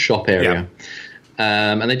shop area. Yeah.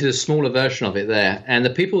 And they did a smaller version of it there. And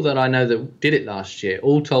the people that I know that did it last year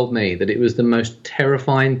all told me that it was the most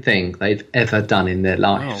terrifying thing they've ever done in their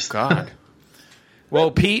lives. Oh, God.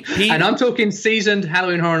 Well, Pete... And I'm talking seasoned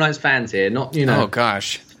Halloween Horror Nights fans here, not, Oh,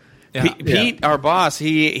 gosh. Yeah. Pete, our boss,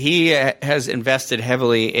 he has invested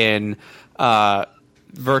heavily in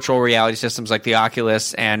virtual reality systems like the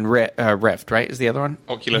Oculus and Rift, right? Is the other one?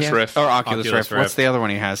 Oculus Rift. Or Oculus Rift. What's the other one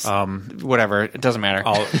he has? Whatever. It doesn't matter.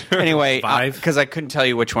 Anyway, because I couldn't tell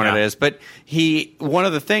you which one it is. But one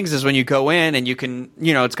of the things is when you go in and you can,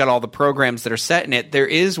 it's got all the programs that are set in it. There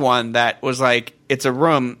is one that was like, it's a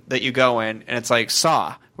room that you go in and it's like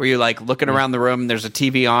Saw, where you're like looking around the room, and there's a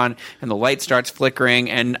TV on, and the light starts flickering,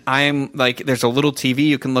 and I'm like, there's a little TV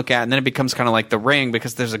you can look at, and then it becomes kind of like The Ring,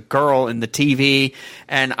 because there's a girl in the TV,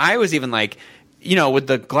 and I was even like, with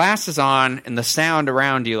the glasses on and the sound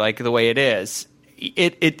around you, like the way it is,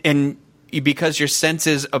 because your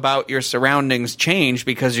senses about your surroundings change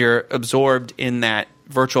because you're absorbed in that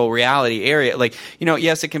virtual reality area. Like,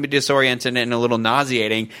 yes, it can be disorienting and a little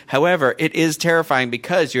nauseating. However, it is terrifying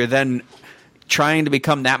because you're then trying to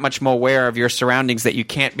become that much more aware of your surroundings that you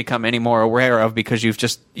can't become any more aware of because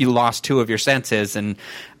you lost two of your senses. And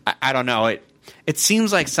I don't know, it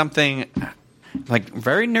seems like something like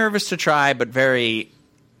very nervous to try, but very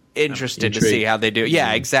interested to see how they do it.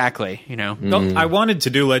 Yeah, exactly. Well, I wanted to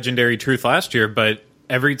do Legendary Truth last year, but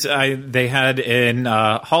they had in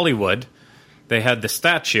Hollywood, they had the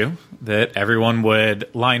statue that everyone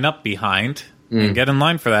would line up behind and get in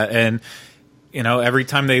line for that. And every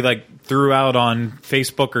time they threw out on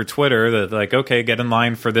Facebook or Twitter that okay, get in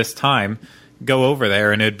line for this time, go over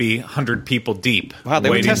there, and it'd be 100 people deep. Wow, they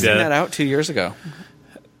were testing that out 2 years ago.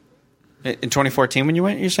 In 2014 when you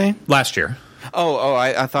went, you're saying? Last year.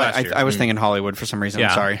 I thought I was thinking Hollywood for some reason. Yeah.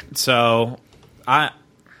 I'm sorry. So I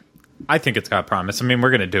think it's got promise. I mean,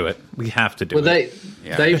 we're going to do it. We have to do it.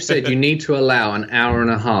 They've said you need to allow an hour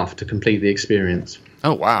and a half to complete the experience.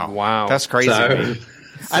 Oh, wow. That's crazy. So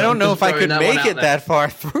I don't know if I could make it there. that far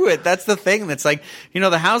through it. That's the thing. That's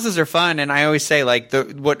the houses are fun, and I always say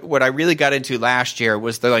what I really got into last year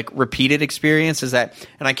was the repeated experience. Is that,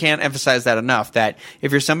 and I can't emphasize that enough. That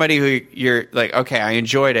if you're somebody who you're okay, I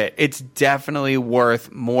enjoyed it. It's definitely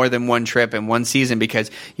worth more than one trip in one season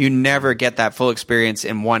because you never get that full experience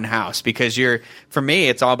in one house. Because for me,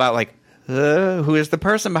 it's all about who is the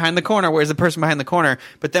person behind the corner? Where's the person behind the corner?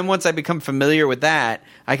 But then once I become familiar with that,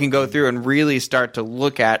 I can go through and really start to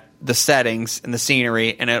look at the settings and the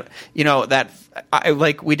scenery. And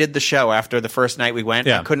we did the show after the first night we went.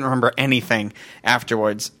 Yeah. I couldn't remember anything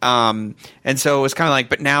afterwards. And so it was kind of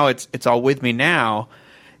but now it's all with me now.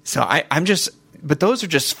 So but those are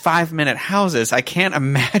just 5-minute houses. I can't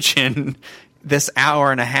imagine this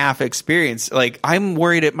hour and a half experience. I'm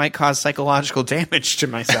worried it might cause psychological damage to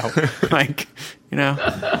myself.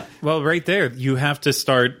 Well, right there, you have to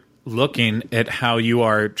start looking at how you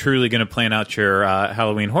are truly going to plan out your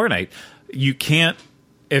Halloween Horror Night. You can't,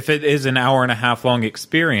 if it is an hour and a half long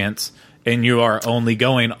experience and you are only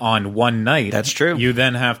going on one night. That's true. You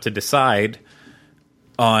then have to decide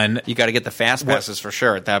on. You got to get the fast passes for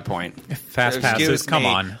sure at that point. Fast passes, come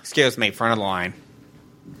on. Excuse me, front of the line.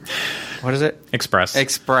 What is it? Express.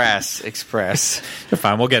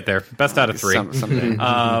 Fine, we'll get there. Best out of 3. Someday.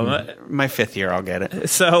 My 5th year, I'll get it.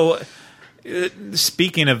 So,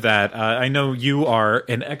 speaking of that, I know you are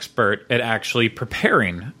an expert at actually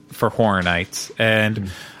preparing for Horror Nights.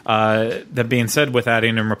 And that being said, with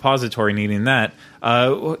adding a repository needing that,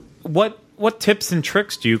 what tips and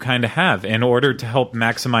tricks do you kind of have in order to help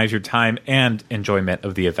maximize your time and enjoyment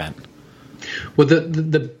of the event? Well,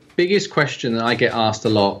 the biggest question that I get asked a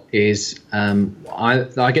lot is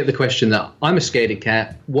I get the question that I'm a scaredy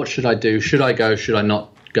cat. What should I do? Should I go? Should I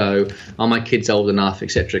not go? Are my kids old enough?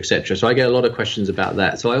 Etc. Etc. So I get a lot of questions about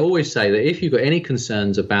that. So I always say that if you've got any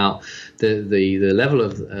concerns about the level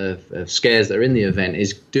of scares that are in the event,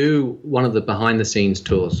 is do one of the behind the scenes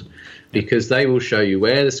tours. Because they will show you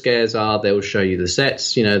where the scares are, they will show you the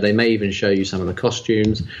sets, they may even show you some of the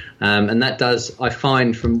costumes. And that does, I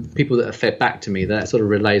find from people that have fed back to me, that sort of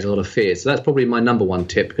relays a lot of fear. So that's probably my number one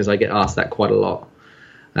tip because I get asked that quite a lot.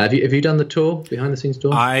 Have you done the tour, behind the scenes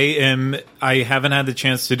tour? I haven't had the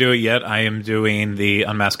chance to do it yet. I am doing the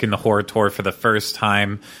Unmasking the Horror tour for the first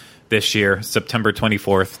time this year, September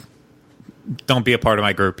 24th. Don't be a part of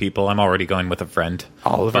my group, people. I'm already going with a friend.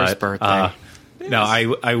 Oliver's birthday. No,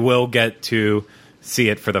 I will get to see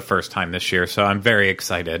it for the first time this year, so I'm very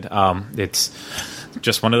excited. It's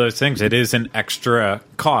just one of those things. It is an extra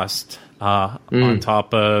cost on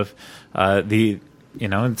top of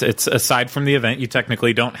it's aside from the event. You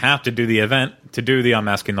technically don't have to do the event to do the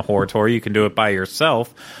Unmasking the Horror tour. You can do it by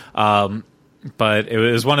yourself. But it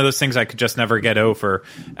was one of those things I could just never get over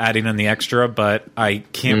adding in the extra, but I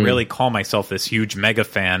can't really call myself this huge mega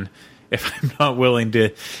fan if I'm not willing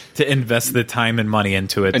to invest the time and money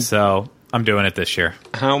into it. So I'm doing it this year.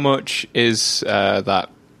 How much is that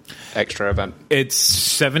extra event?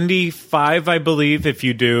 It's $75, I believe, if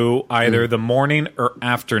you do either the morning or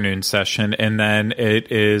afternoon session, and then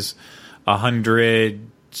it is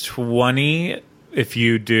 $120 if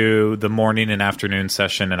you do the morning and afternoon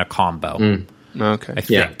session in a combo. Okay. I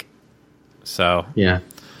think. So yeah.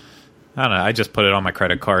 I don't know. I just put it on my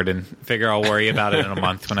credit card and figure I'll worry about it in a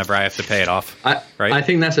month whenever I have to pay it off. Right? I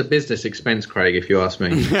think that's a business expense, Craig, if you ask me.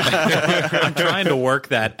 I'm trying to work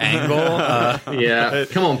that angle. Yeah.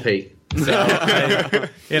 Come on, Pete. So,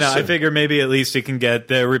 I figure maybe at least you can get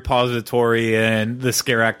the repository and the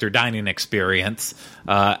Scare Actor dining experience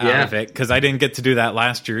out of it, because I didn't get to do that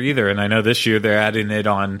last year either, and I know this year they're adding it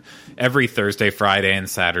on every Thursday, Friday, and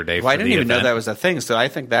Saturday. Well, I didn't even know that was a thing, so I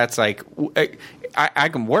think that's like I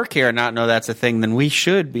can work here and not know that's a thing. Then we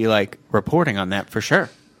should be reporting on that for sure.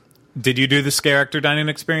 Did you do the Scare Actor dining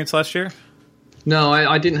experience last year? No,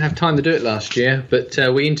 I didn't have time to do it last year, but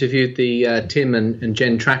we interviewed the Tim and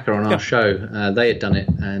Jen Tracker on our show. They had done it,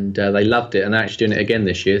 and they loved it, and they're actually doing it again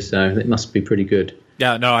this year, so it must be pretty good.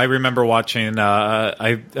 Yeah, no, I remember watching.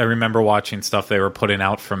 I remember watching stuff they were putting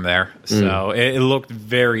out from there, so it looked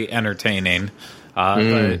very entertaining.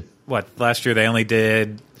 But last year they only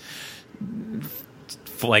did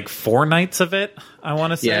like 4 nights of it, I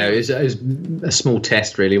want to say. Yeah, it was a small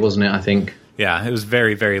test, really, wasn't it, I think? Yeah, it was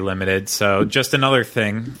very, very limited. So just another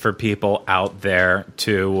thing for people out there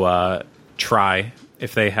to try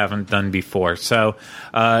if they haven't done before. So,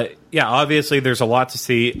 yeah, obviously there's a lot to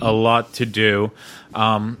see, a lot to do.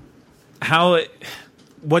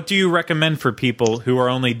 What do you recommend for people who are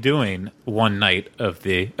only doing one night of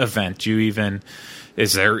the event?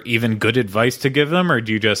 Is there even good advice to give them, or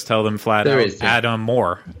do you just tell them flat out, add on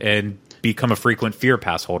more and become a frequent Fear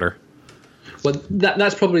Pass holder? Well,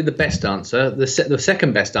 that's probably the best answer. The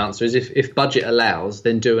second best answer is if budget allows,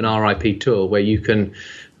 then do an RIP tour where you can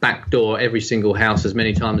backdoor every single house as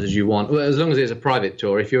many times as you want. Well, as long as it's a private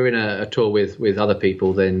tour. If you're in a tour with other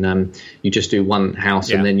people, then you just do one house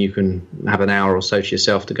and then you can have an hour or so to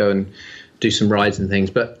yourself to go and do some rides and things.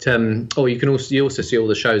 But or you also see all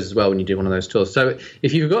the shows as well when you do one of those tours. So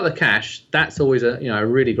if you've got the cash, that's always a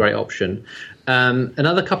really great option.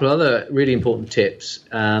 Another couple of other really important tips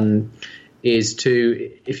is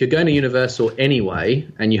if you're going to Universal anyway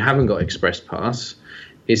and you haven't got Express Pass,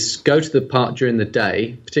 is go to the park during the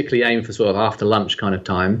day, particularly aim for sort of after lunch kind of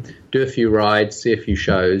time, do a few rides, see a few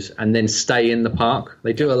shows, and then stay in the park.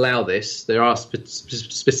 They do allow this. There are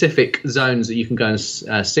specific zones that you can go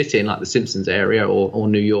and sit in, like the Simpsons area or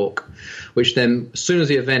New York, which then, as soon as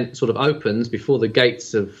the event sort of opens, before the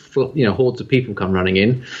gates of hordes of people come running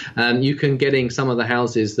in, you can get in some of the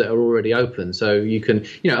houses that are already open. So you can,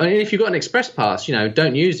 and if you've got an express pass,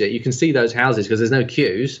 don't use it. You can see those houses because there's no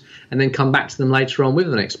queues, and then come back to them later on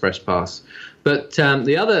with an express pass. But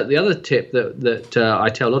the other tip that I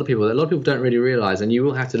tell a lot of people that a lot of people don't really realise, and you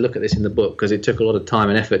will have to look at this in the book because it took a lot of time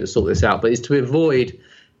and effort to sort this out, but is to avoid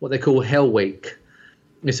what they call Hell Week.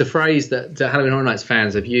 It's a phrase that Halloween Horror Nights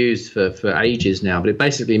fans have used for ages now, but it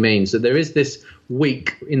basically means that there is this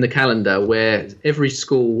week in the calendar where every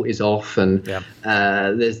school is off and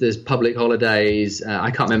there's public holidays.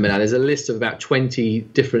 I can't remember now. There's a list of about 20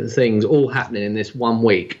 different things all happening in this one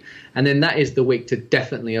week. And then that is the week to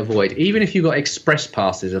definitely avoid. Even if you've got express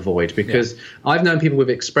passes, avoid. Because I've known people with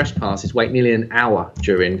express passes wait nearly an hour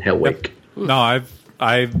during Hell Week. Yep. No,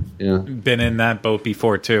 I've been in that boat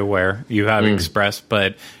before, too, where you have express,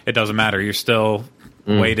 but it doesn't matter. You're still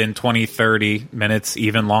waiting 20, 30 minutes,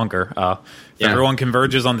 even longer. If everyone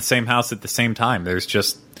converges on the same house at the same time,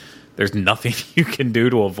 there's nothing you can do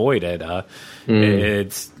to avoid it.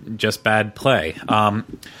 It's just bad play.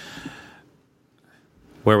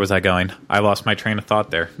 Where was I going? I lost my train of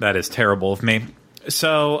thought there. That is terrible of me.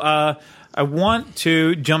 So I want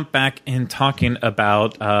to jump back in talking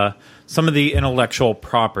about some of the intellectual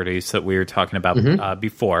properties that we were talking about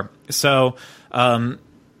before. So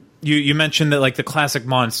you mentioned that like the classic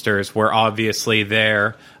monsters were obviously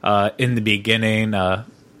there in the beginning.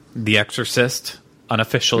 The Exorcist,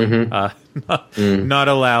 unofficially, not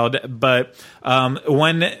allowed. But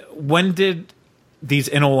when did these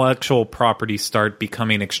intellectual properties start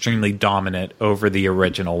becoming extremely dominant over the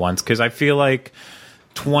original ones? Because I feel like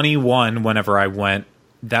 21, whenever I went,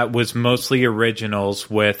 that was mostly originals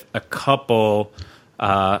with a couple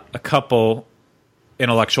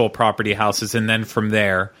intellectual property houses, and then from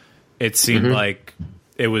there, it seemed like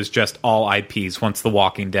it was just all IPs once The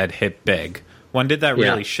Walking Dead hit big. When did that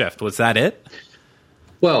really shift? Was that it?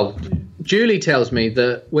 Well, Julie tells me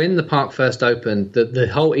that when the park first opened, the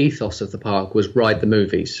whole ethos of the park was ride the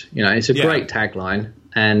movies. It's a great tagline,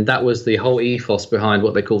 and that was the whole ethos behind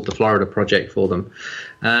what they called the Florida Project for them.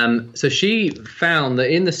 So she found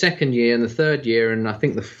that in the second year and the third year, and I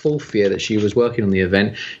think the fourth year that she was working on the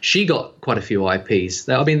event, she got quite a few IPs.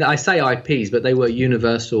 I mean, I say IPs, but they were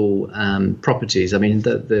Universal properties. I mean,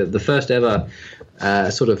 the first ever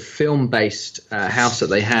sort of film-based house that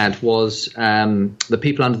they had was The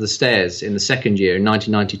People Under the Stairs in the second year in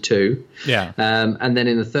 1992. Yeah. And then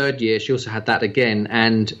in the third year, she also had that again,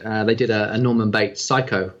 and they did a Norman Bates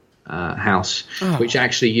Psycho house, which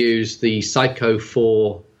actually used the Psycho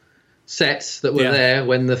 4 sets that were there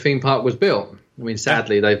when the theme park was built. I mean,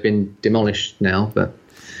 sadly, they've been demolished now, but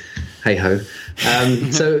hey-ho.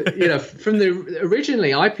 So, from the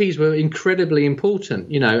originally, IPs were incredibly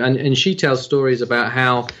important, and she tells stories about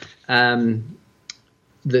how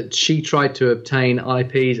that she tried to obtain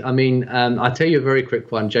IPs. I mean, I'll tell you a very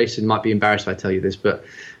quick one. Jason might be embarrassed if I tell you this, but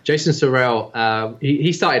Jason Sorrell,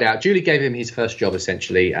 he started out, Julie gave him his first job,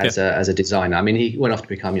 essentially, as a designer. I mean, he went off to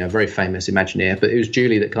become a very famous Imagineer, but it was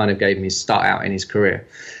Julie that kind of gave him his start out in his career.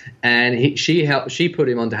 And she put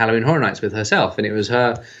him onto Halloween Horror Nights with herself, and it was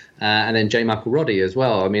her and then J. Michael Roddy as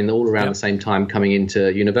well. I mean, all around the same time coming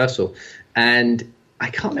into Universal. And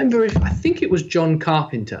I can't remember I think it was John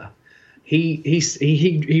Carpenter.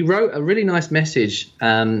 he wrote a really nice message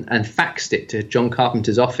and faxed it to John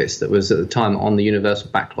Carpenter's office that was at the time on the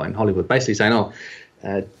Universal backlot in Hollywood, basically saying,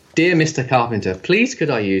 dear Mr. Carpenter, please could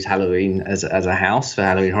I use Halloween as a house for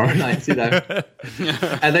Halloween Horror Nights, And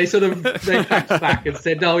they faxed back and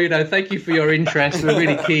said, thank you for your interest. We're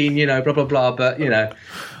really keen, blah, blah, blah. But,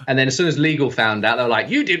 and then as soon as legal found out, they were like,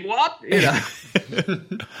 you did what?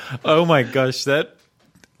 Oh my gosh, that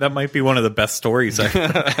might be one of the best stories I've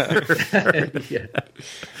heard. Yeah.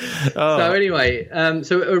 Oh. So anyway,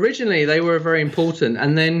 so originally they were very important.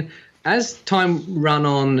 And then as time ran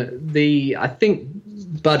on, I think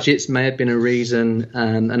budgets may have been a reason,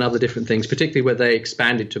 and other different things, particularly where they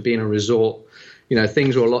expanded to being a resort.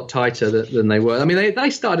 Things were a lot tighter than they were. I mean, they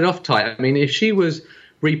started off tight. I mean, if she was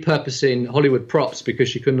repurposing Hollywood props because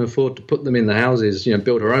she couldn't afford to put them in the houses,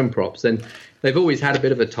 build her own props, then they've always had a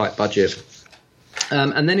bit of a tight budget.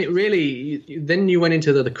 And then then you went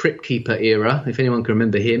into the Crypt Keeper era, if anyone can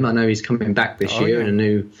remember him. I know he's coming back this year in a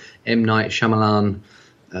new M. Night Shyamalan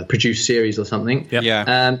produced series or something. Yep.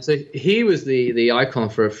 Yeah. So he was the icon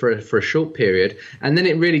for a short period, and then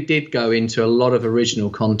it really did go into a lot of original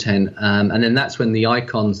content, and then that's when the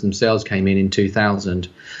icons themselves came in 2000.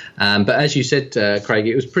 But as you said, Craig,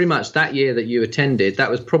 it was pretty much that year that you attended. That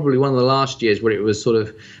was probably one of the last years where it was sort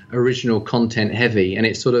of original content heavy, and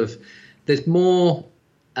it's sort of there's more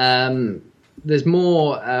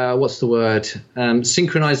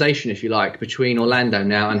synchronization, if you like, between Orlando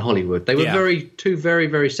now and Hollywood. They were two very,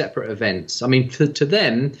 very separate events. I mean, to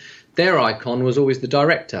them, their icon was always the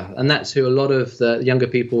director, and that's who a lot of the younger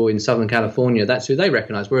people in Southern California, that's who they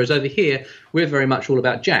recognize. Whereas over here, we're very much all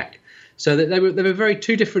about Jack. So that they were very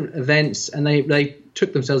two different events, and they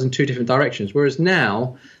took themselves in two different directions. Whereas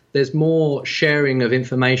now, there's more sharing of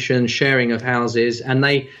information, sharing of houses, and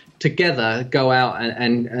they together go out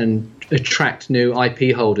and attract new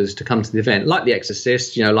IP holders to come to the event, like The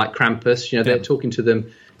Exorcist, like Krampus. They're talking to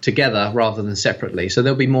them together rather than separately. So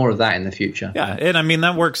there'll be more of that in the future. Yeah, and I mean,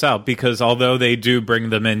 that works out because although they do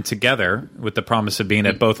bring them in together with the promise of being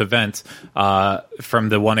at both events, from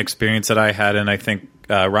the one experience that I had, and I think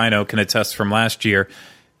Rhino can attest from last year,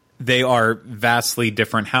 they are vastly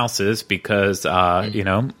different houses because,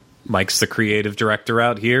 Mike's the creative director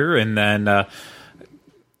out here, and then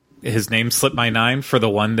his name slipped my mind for the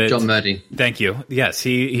one that John Murdy. Thank you. Yes,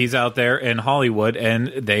 he's out there in Hollywood, and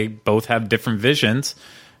they both have different visions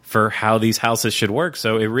for how these houses should work.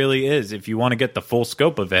 So it really is, if you want to get the full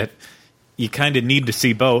scope of it, you kind of need to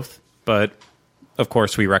see both. But of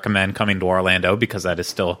course, we recommend coming to Orlando because that is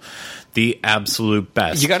still the absolute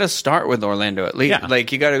best. You got to start with Orlando at least. Yeah.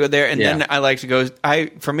 Like, you got to go there, and then I like to go.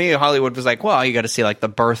 For me, Hollywood was like, well, you got to see like the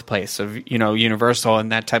birthplace of Universal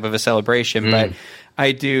and that type of a celebration. But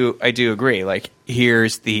I do agree. Like,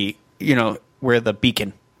 here's the we're the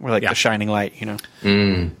beacon. We're like the shining light.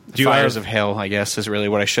 The fires of hell, I guess, is really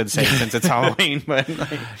what I should say since it's Halloween. But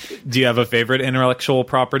do you have a favorite intellectual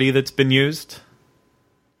property that's been used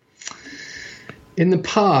in the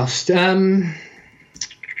past? I'm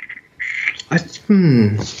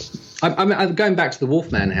going back to the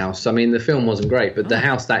Wolfman house. I mean, the film wasn't great, but the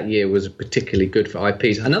house that year was particularly good for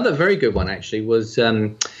IPs. Another very good one, actually, was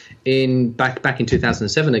back in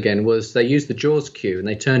 2007 again, was they used the Jaws queue and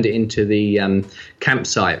they turned it into the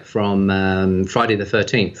campsite from Friday the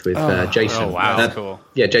 13th with Jason. Oh, wow. That's cool.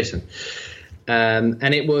 Yeah, Jason.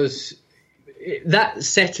 And it was... that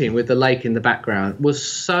setting with the lake in the background was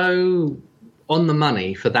so on the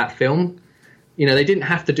money for that film. They didn't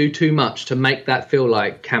have to do too much to make that feel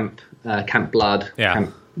like Camp Blood. Yeah.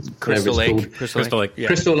 Camp, Crystal Lake. Yeah.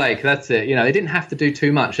 Crystal Lake, that's it. They didn't have to do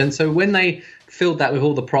too much. And so when they filled that with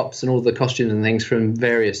all the props and all the costumes and things from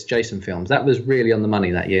various Jason films, that was really on the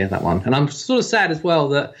money that year, that one. And I'm sort of sad as well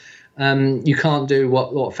that you can't do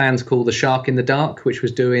what fans call the Shark in the Dark, which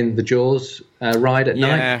was doing the Jaws ride at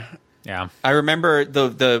night. Yeah, I remember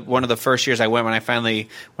the one of the first years I went when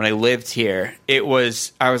I lived here. I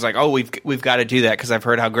was like, oh, we've got to do that because I've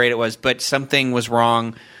heard how great it was. But something was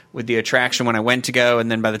wrong with the attraction when I went to go, and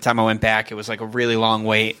then by the time I went back, it was like a really long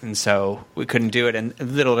wait, and so we couldn't do it. And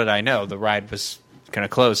little did I know the ride was going to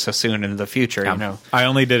close so soon in the future. I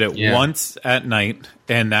only did it once at night,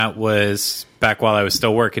 and that was back while I was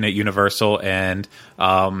still working at Universal, and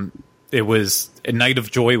it was a Night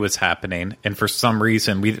of Joy was happening, and for some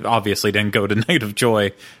reason we obviously didn't go to Night of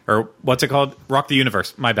Joy, or what's it called? Rock the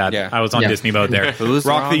Universe. My bad. Yeah. I was on Disney mode there.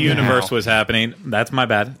 Rock the Universe now? Was happening. That's my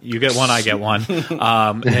bad. You get one, I get one.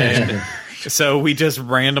 And so we just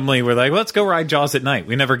randomly were like, let's go ride Jaws at night.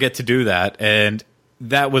 We never get to do that, and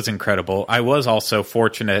that was incredible. I was also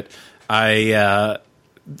fortunate. That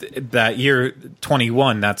year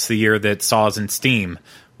 21, that's the year that Saws and Steam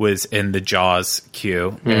was in the Jaws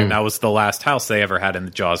queue, and that was the last house they ever had in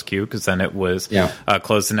the Jaws queue, because then it was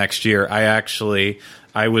closed the next year.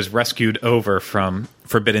 I was rescued over from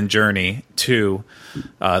Forbidden Journey to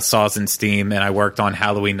Saws and Steam, and I worked on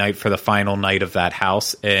Halloween night for the final night of that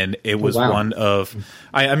house, and it was one of...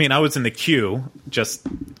 I mean, I was in the queue, just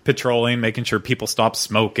patrolling, making sure people stopped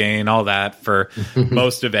smoking, all that for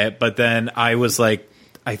most of it, but then I was like,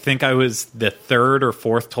 I think I was the third or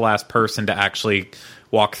fourth to last person to actually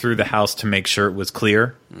walk through the house to make sure it was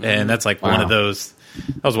clear, and that's like one of those...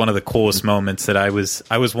 That was one of the coolest moments that I was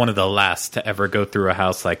one of the last to ever go through a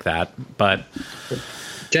house like that. But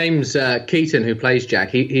James Keaton, who plays Jack,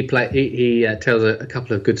 he tells a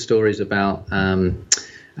couple of good stories about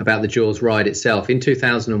the Jaws ride itself. In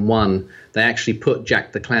 2001, they actually put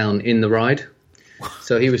Jack the Clown in the ride.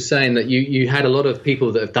 So he was saying that you had a lot of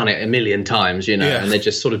people that have done it a million times, and they're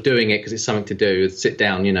just sort of doing it because it's something to do, sit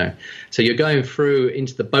down, So you're going through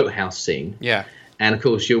into the boathouse scene. Yeah. And, of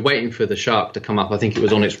course, you're waiting for the shark to come up. I think it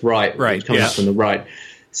was on its right. It was coming up from the right.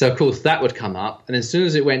 So, of course, that would come up. And as soon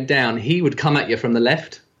as it went down, he would come at you from the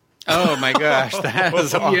left. Oh, my gosh. That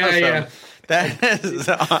is awesome. Yeah.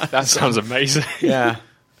 That sounds amazing. Yeah.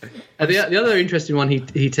 The other interesting one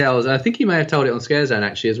he tells, and I think he may have told it on Scare Zone,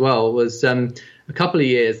 actually, as well, was a couple of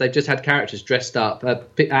years, they just had characters dressed up,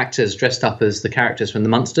 actors dressed up as the characters from the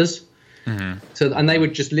Munsters. Mm-hmm. So, and they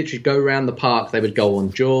would just literally go around the park. They would go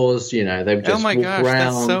on Jaws, they would just walk around.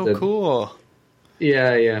 That's so cool.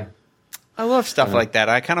 Yeah. I love stuff like that.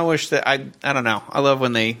 I kind of wish that I don't know. I love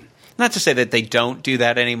when they, not to say that they don't do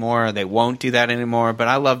that anymore or they won't do that anymore, but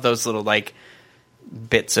I love those little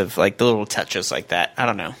bits of the little touches like that. I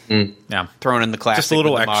don't know. Yeah, thrown in the classic, just a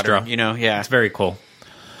little with the extra. Modern, it's very cool.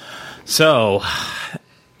 So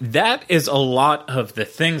that is a lot of the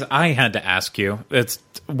things I had to ask you. It's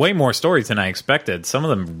way more stories than I expected. Some of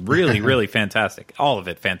them really, really fantastic. All of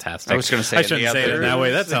it fantastic. I was going to say I shouldn't say it in that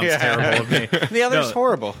way. That sounds terrible of me. The other's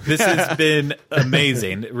horrible. This has been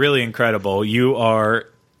amazing. Really incredible. You are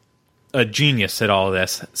a genius at all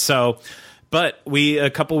this. So, but a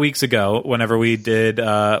couple weeks ago, whenever we did,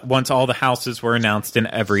 once all the houses were announced and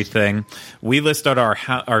everything, we listed our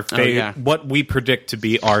what we predict to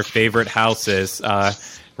be our favorite houses,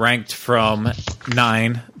 ranked from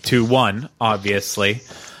 9 to 1, obviously,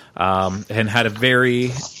 and had a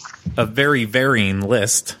very varying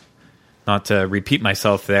list. Not to repeat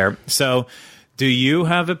myself there. So, do you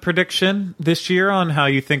have a prediction this year on how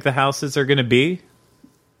you think the houses are going to be?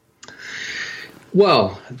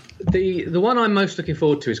 Well, the one I'm most looking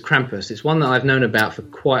forward to is Krampus. It's one that I've known about for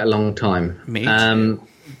quite a long time. Me too.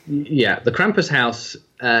 Yeah, the Krampus house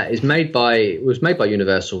was made by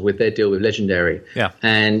Universal with their deal with Legendary. Yeah.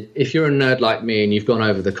 And if you're a nerd like me and you've gone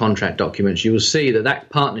over the contract documents, you will see that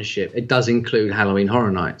partnership, it does include Halloween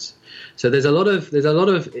Horror Nights. So there's a lot of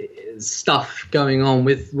stuff going on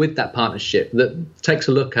with that partnership that takes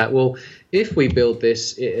a look at, well, if we build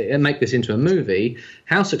this and make this into a movie,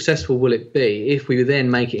 how successful will it be if we then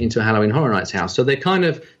make it into a Halloween Horror Nights house? So they're kind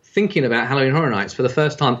of thinking about Halloween Horror Nights for the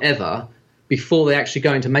first time ever before they actually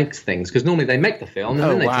go into make things, because normally they make the film and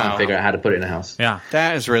then they try and figure out how to put it in a house. Yeah,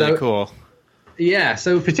 that is really cool. Yeah,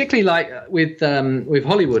 so particularly with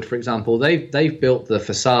Hollywood, for example, they've built the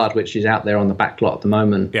facade which is out there on the back lot at the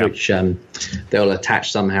moment, which they'll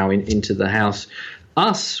attach somehow into the house.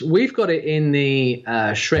 We've got it in the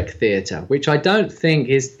Shrek Theatre, which I don't think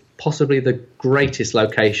is possibly the greatest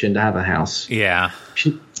location to have a house. Yeah.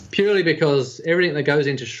 Purely because everything that goes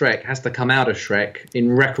into Shrek has to come out of Shrek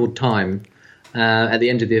in record time at the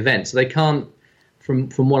end of the event. So they can't, from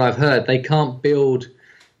what I've heard, they can't build...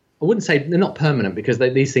 I wouldn't say they're not permanent because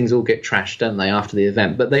these things all get trashed, don't they, after the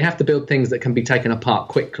event? But they have to build things that can be taken apart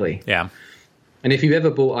quickly. Yeah. And if you've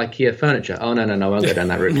ever bought IKEA furniture, no, I won't go down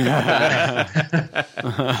that route.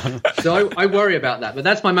 So I worry about that. But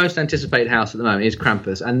that's my most anticipated house at the moment is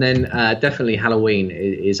Krampus. And then definitely Halloween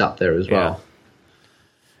is up there as well.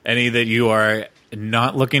 Any that you are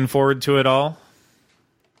not looking forward to at all?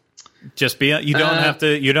 Just be you don't have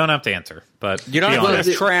to answer, but you don't have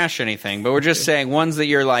to trash anything. But we're just saying ones that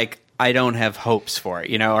you're like, I don't have hopes for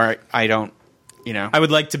it, or I don't, I would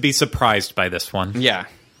like to be surprised by this one. Yeah.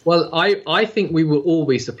 Well, I think we will all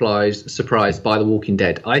be surprised by The Walking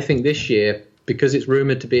Dead. I think this year, because it's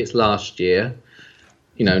rumored to be its last year,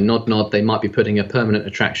 nod, they might be putting a permanent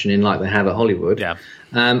attraction in like they have at Hollywood. Yeah.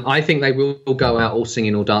 I think they will go out all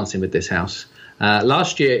singing, all dancing with this house.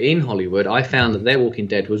 Last year in Hollywood, I found that their Walking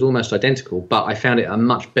Dead was almost identical, but I found it a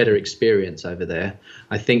much better experience over there.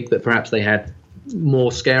 I think that perhaps they had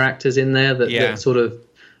more scare actors in there that sort of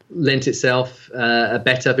lent itself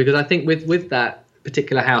better, because I think with that,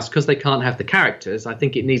 particular house, because they can't have the characters, I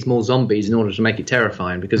think it needs more zombies in order to make it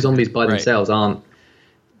terrifying, because zombies by themselves aren't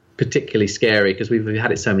particularly scary, because we've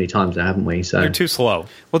had it so many times now, haven't we? So they're too slow.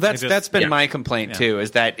 Well, that's been my complaint too,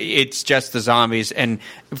 is that it's just the zombies, and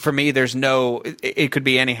for me, there's no. It could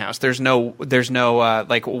be any house. There's no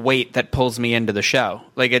like weight that pulls me into the show.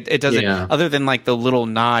 Like it doesn't, other than like the little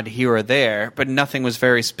nod here or there, but nothing was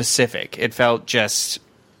very specific. It felt just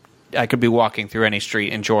I could be walking through any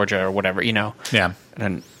street in Georgia or whatever, you know. Yeah,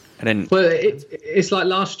 and I didn't. Well, it's like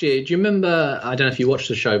last year. Do you remember? I don't know if you watched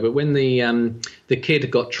the show, but when the kid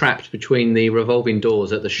got trapped between the revolving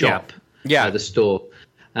doors at the shop, the store.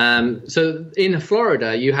 So in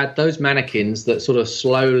Florida, you had those mannequins that sort of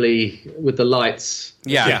slowly with the lights.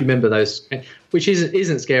 Yeah, if you remember those, which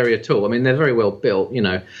isn't scary at all. I mean, they're very well built, you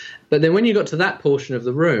know. But then when you got to that portion of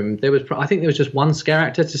the room, I think there was just one scare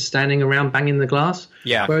actor just standing around banging the glass.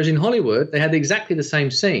 Yeah. Whereas in Hollywood, they had exactly the same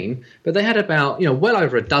scene, but they had about, well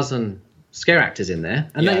over a dozen scare actors in there,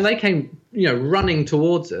 and they came, running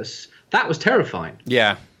towards us. That was terrifying.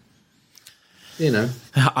 Yeah.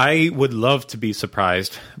 I would love to be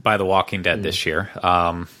surprised by The Walking Dead this year.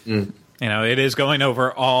 It is going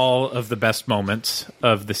over all of the best moments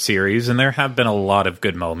of the series, and there have been a lot of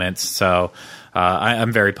good moments. So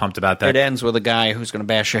I'm very pumped about that. It ends with a guy who's going to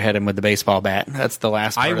bash your head in with the baseball bat. That's the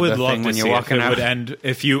last part I of would the love thing to when see you're walking if it out. would end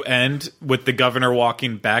if you end with the governor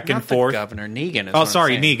walking back and forth. Governor Negan. Is Oh, what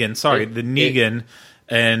sorry, I'm saying. Negan. Sorry, the Negan,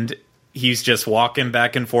 and he's just walking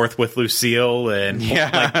back and forth with Lucille, and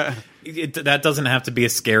that doesn't have to be a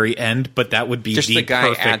scary end, but that would be just the guy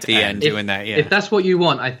perfect at the end doing that. Yeah. If that's what you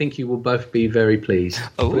want, I think you will both be very pleased.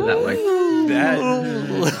 Put it that way.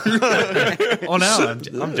 Oh no, I'm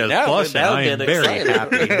just blushing. I am very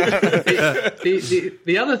happy.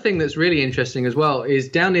 The other thing that's really interesting as well is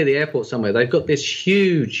down near the airport somewhere, they've got this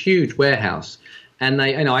huge warehouse. And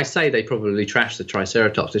I say they probably trashed the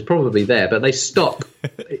Triceratops. It's probably there, but they stock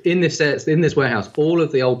in this warehouse all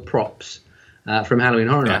of the old props from Halloween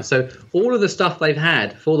Horror Nights. So all of the stuff they've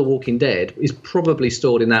had for The Walking Dead is probably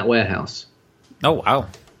stored in that warehouse. Oh wow!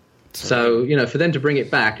 So for them to bring it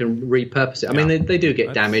back and repurpose it, I mean they do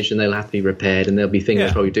get damaged and they'll have to be repaired, and there'll be things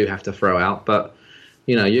they probably do have to throw out. But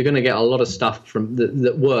you're going to get a lot of stuff from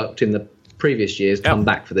that worked in the previous years come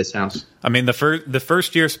back for this house. I mean, the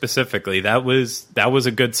first year specifically, that was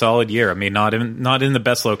a good solid year. I mean, not in the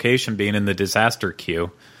best location, being in the disaster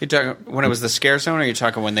queue. You're talking when it was the scare zone, or you're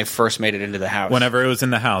talking when they first made it into the house? Whenever it was in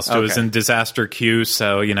the house, it was in disaster queue.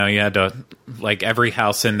 So you had to, like every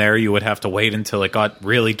house in there, you would have to wait until it got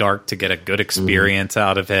really dark to get a good experience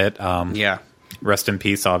out of it. Rest in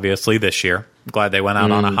peace, obviously, this year. I'm glad they went out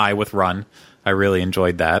on a high with Run. I really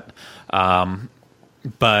enjoyed that.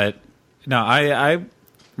 But no,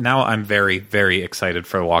 I'm very, very excited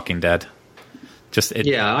for Walking Dead.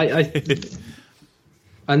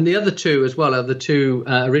 And the other two as well are the two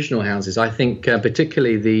original houses. I think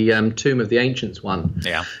particularly the Tomb of the Ancients one.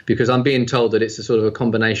 Yeah. Because I'm being told that it's a sort of a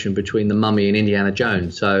combination between The Mummy and Indiana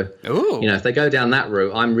Jones. So, if they go down that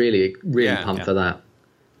route, I'm really pumped for that.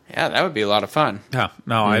 Yeah, that would be a lot of fun. Yeah,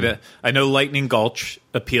 no, I know Lightning Gulch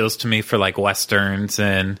appeals to me for like westerns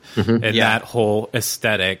and that whole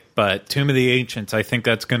aesthetic, but Tomb of the Ancients, I think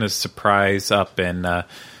that's going to surprise up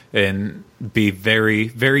and be very,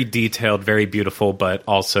 very detailed, very beautiful, but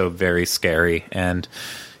also very scary. And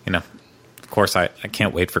of course, I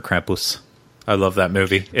can't wait for Krampus. I love that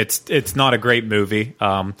movie. It's not a great movie,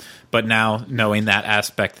 but now knowing that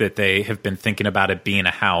aspect that they have been thinking about it being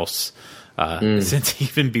a house. Since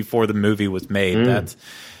even before the movie was made,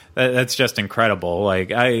 that's just incredible.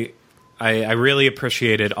 Like I really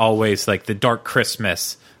appreciated always like the Dark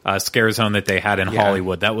Christmas scare zone that they had in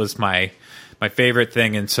Hollywood. That was my favorite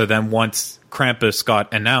thing. And so then once Krampus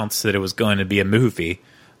got announced that it was going to be a movie,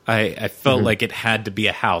 I felt like it had to be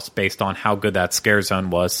a house based on how good that scare zone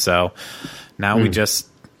was. So now we just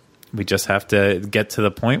have to get to the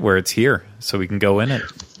point where it's here so we can go in it.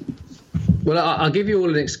 Well, I'll give you all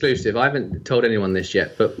an exclusive. I haven't told anyone this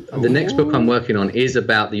yet, but the next book I'm working on is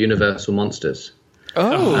about the Universal monsters.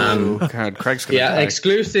 Oh, God, Craig's going to die.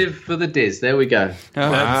 Exclusive for the Diz. There we go.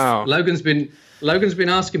 Oh, wow. Logan's been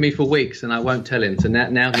asking me for weeks, and I won't tell him. So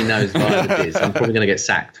now he knows via the Diz. I'm probably going to get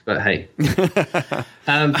sacked, but hey. But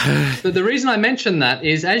the reason I mention that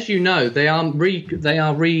is, as you know, they are what's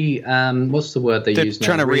the word they use now?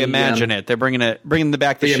 They're trying to reimagine it. They're bringing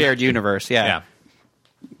back the shared universe.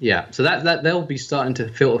 Yeah, so that they'll be starting to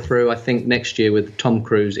filter through, I think, next year with Tom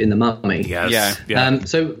Cruise in The Mummy. Yes.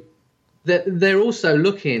 So they're also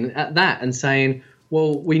looking at that and saying,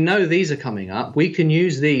 well, we know these are coming up. We can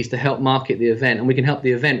use these to help market the event, and we can help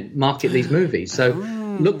the event market these movies. So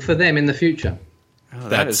look for them in the future. Oh,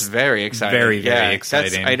 That is very exciting. Very, very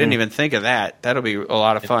exciting. I didn't even think of that. That'll be a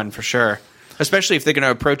lot of fun for sure. Especially if they're going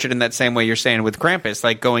to approach it in that same way you're saying with Krampus,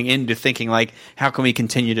 like going into thinking like, how can we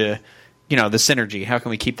continue to, the synergy? How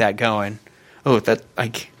can we keep that going? Oh,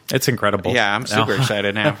 it's incredible. Yeah, I'm super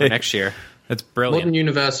excited now for next year. It's brilliant. Modern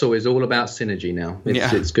Universal is all about synergy now.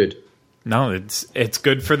 It's good. No, it's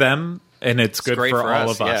good for them, and it's good for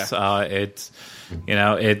all of us.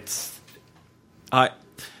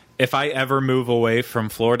 If I ever move away from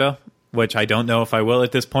Florida, which I don't know if I will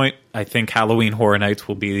at this point, I think Halloween Horror Nights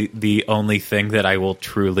will be the only thing that I will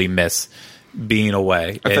truly miss being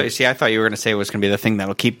away. I thought you were going to say it was going to be the thing that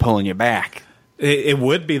will keep pulling you back. It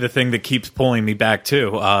would be the thing that keeps pulling me back,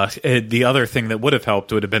 too. The other thing that would have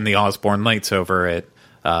helped would have been the Osborne Lights over at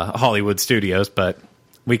Hollywood Studios, but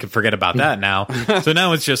we can forget about that now. So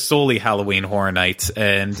now it's just solely Halloween Horror Nights,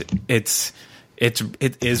 and it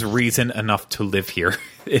is reason enough to live here.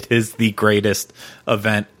 It is the greatest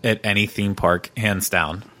event at any theme park, hands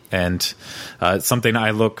down, and it's something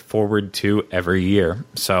I look forward to every year.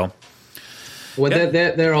 So,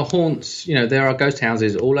 there are haunts. There are ghost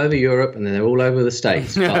houses all over Europe, and then they're all over the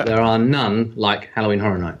States. But there are none like Halloween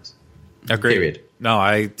Horror Nights. Agreed. Period. No,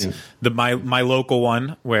 my local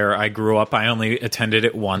one where I grew up, I only attended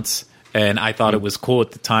it once, and I thought it was cool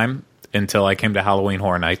at the time until I came to Halloween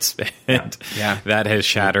Horror Nights, and that has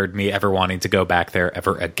shattered me ever wanting to go back there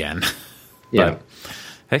ever again. Yeah,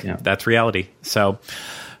 but, hey, that's reality. So,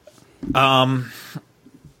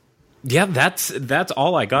 that's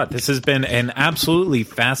all I got. This has been an absolutely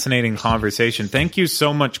fascinating conversation. Thank you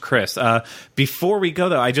so much, Chris. Before we go,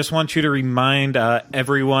 though, I just want you to remind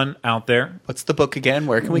everyone out there. What's the book again?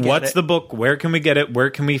 Where can we get it? What's the book? Where can we get it? Where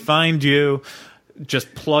can we find you?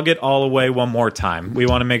 Just plug it all away one more time. We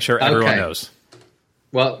want to make sure everyone knows.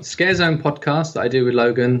 Well, Scare Zone podcast that I do with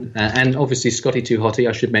Logan, and obviously Scotty Too Hotty.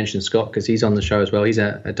 I should mention Scott because he's on the show as well. He's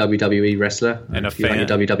a WWE wrestler and a fan, of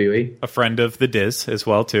WWE, a friend of the Diz as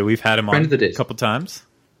well too. We've had him on a couple times.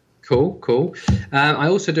 Cool. I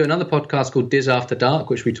also do another podcast called Diz After Dark,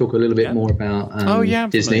 which we talk a little bit more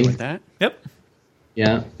about Disney. With that. Yep.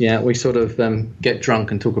 Yeah. We sort of get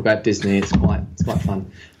drunk and talk about Disney. It's quite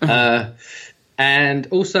fun. And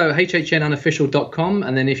also hhnunofficial.com,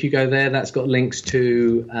 and then if you go there, that's got links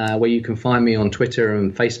to where you can find me on Twitter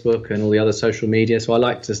and Facebook and all the other social media. So I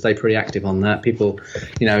like to stay pretty active on that. People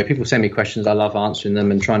send me questions, I love answering them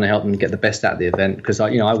and trying to help them get the best out of the event because I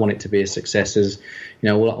want it to be a success as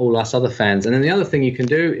all us other fans. And then the other thing you can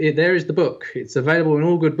do, there is the book. It's available in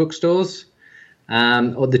all good bookstores.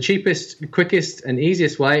 Or the cheapest, quickest, and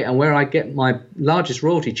easiest way, and where I get my largest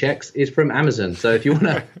royalty checks is from Amazon. So if you want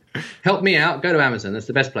to help me out, go to Amazon. That's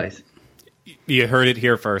the best place. You heard it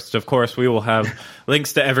here first. Of course, we will have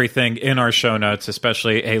links to everything in our show notes,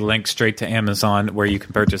 especially a link straight to Amazon where you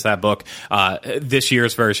can purchase that book. This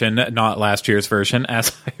year's version, not last year's version,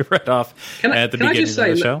 as I read off at the beginning of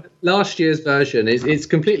the show. Last year's version is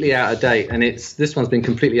completely out of date, and this one's been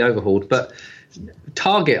completely overhauled. But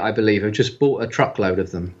Target, I believe, have just bought a truckload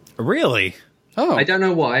of them. Really? Oh. I don't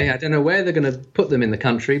know why. I don't know where they're going to put them in the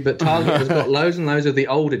country, but Target has got loads and loads of the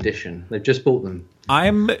old edition. They've just bought them.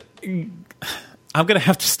 I'm going to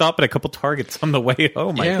have to stop at a couple Targets on the way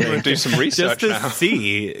home. Yeah, we're going to do some research just to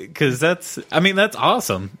see, because that's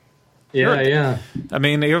awesome. Yeah. I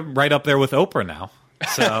mean, you're right up there with Oprah now.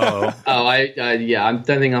 So, I don't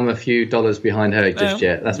think I'm a few dollars behind her just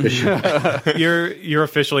yet. That's for sure. You're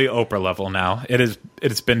officially Oprah level now.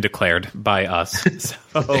 It's been declared by us.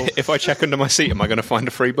 So. If I check under my seat, am I going to find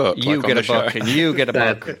a free book? You get a book, and you get a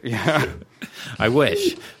book. Yeah. I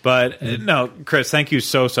wish, but no, Chris. Thank you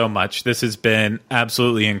so much. This has been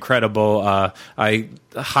absolutely incredible. I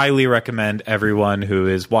highly recommend everyone who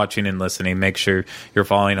is watching and listening, make sure you're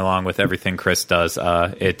following along with everything Chris does.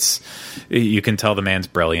 You can tell the man's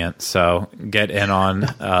brilliant. So get in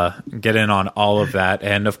on all of that.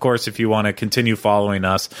 And of course, if you want to continue following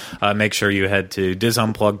us, make sure you head to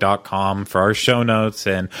DizUnplugged.com for our show notes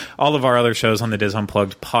and all of our other shows on the Diz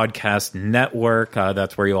Unplugged podcast network.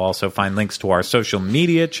 That's where you'll also find links to our social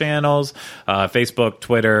media channels, Facebook,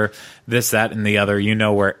 Twitter, this, that, and the other.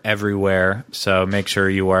 We're everywhere. So make sure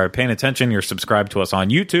you are paying attention. You're subscribed to us on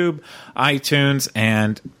YouTube, iTunes,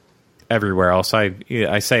 and everywhere else.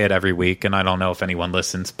 I say it every week, and I don't know if anyone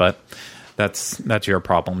listens, but that's your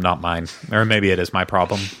problem, not mine. Or maybe it is my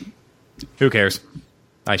problem. Who cares?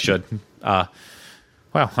 I should.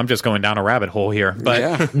 Well, I'm just going down a rabbit hole here.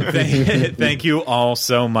 But thank you all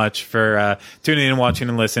so much for tuning in, watching,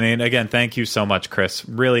 and listening. Again, thank you so much, Chris.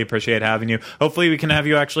 Really appreciate having you. Hopefully we can have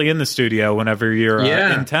you actually in the studio whenever you're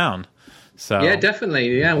in town. So Yeah,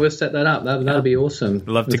 definitely. Yeah, we'll set that up. That'll be awesome.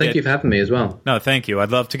 Thank you for having me as well. No, thank you. I'd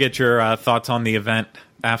love to get your thoughts on the event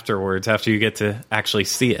afterwards, after you get to actually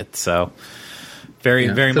see it. So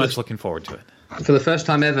very much looking forward to it. For the first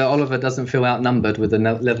time ever, Oliver doesn't feel outnumbered with the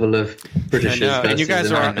level of Britishers. And you guys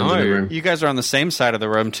are in the room. you guys are on the same side of the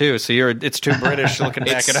room too. So it's two British looking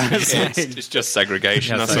back at us. It's just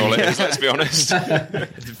segregation. That's all it is. Let's be honest. It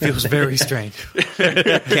feels very strange.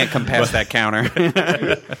 Can't come past that counter.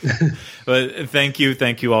 But thank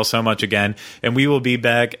you all so much again, and we will be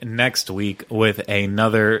back next week with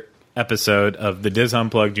another episode of the Diz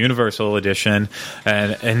Unplugged Universal Edition.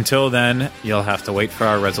 And until then, you'll have to wait for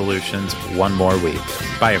our resolutions one more week.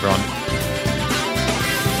 Bye, everyone.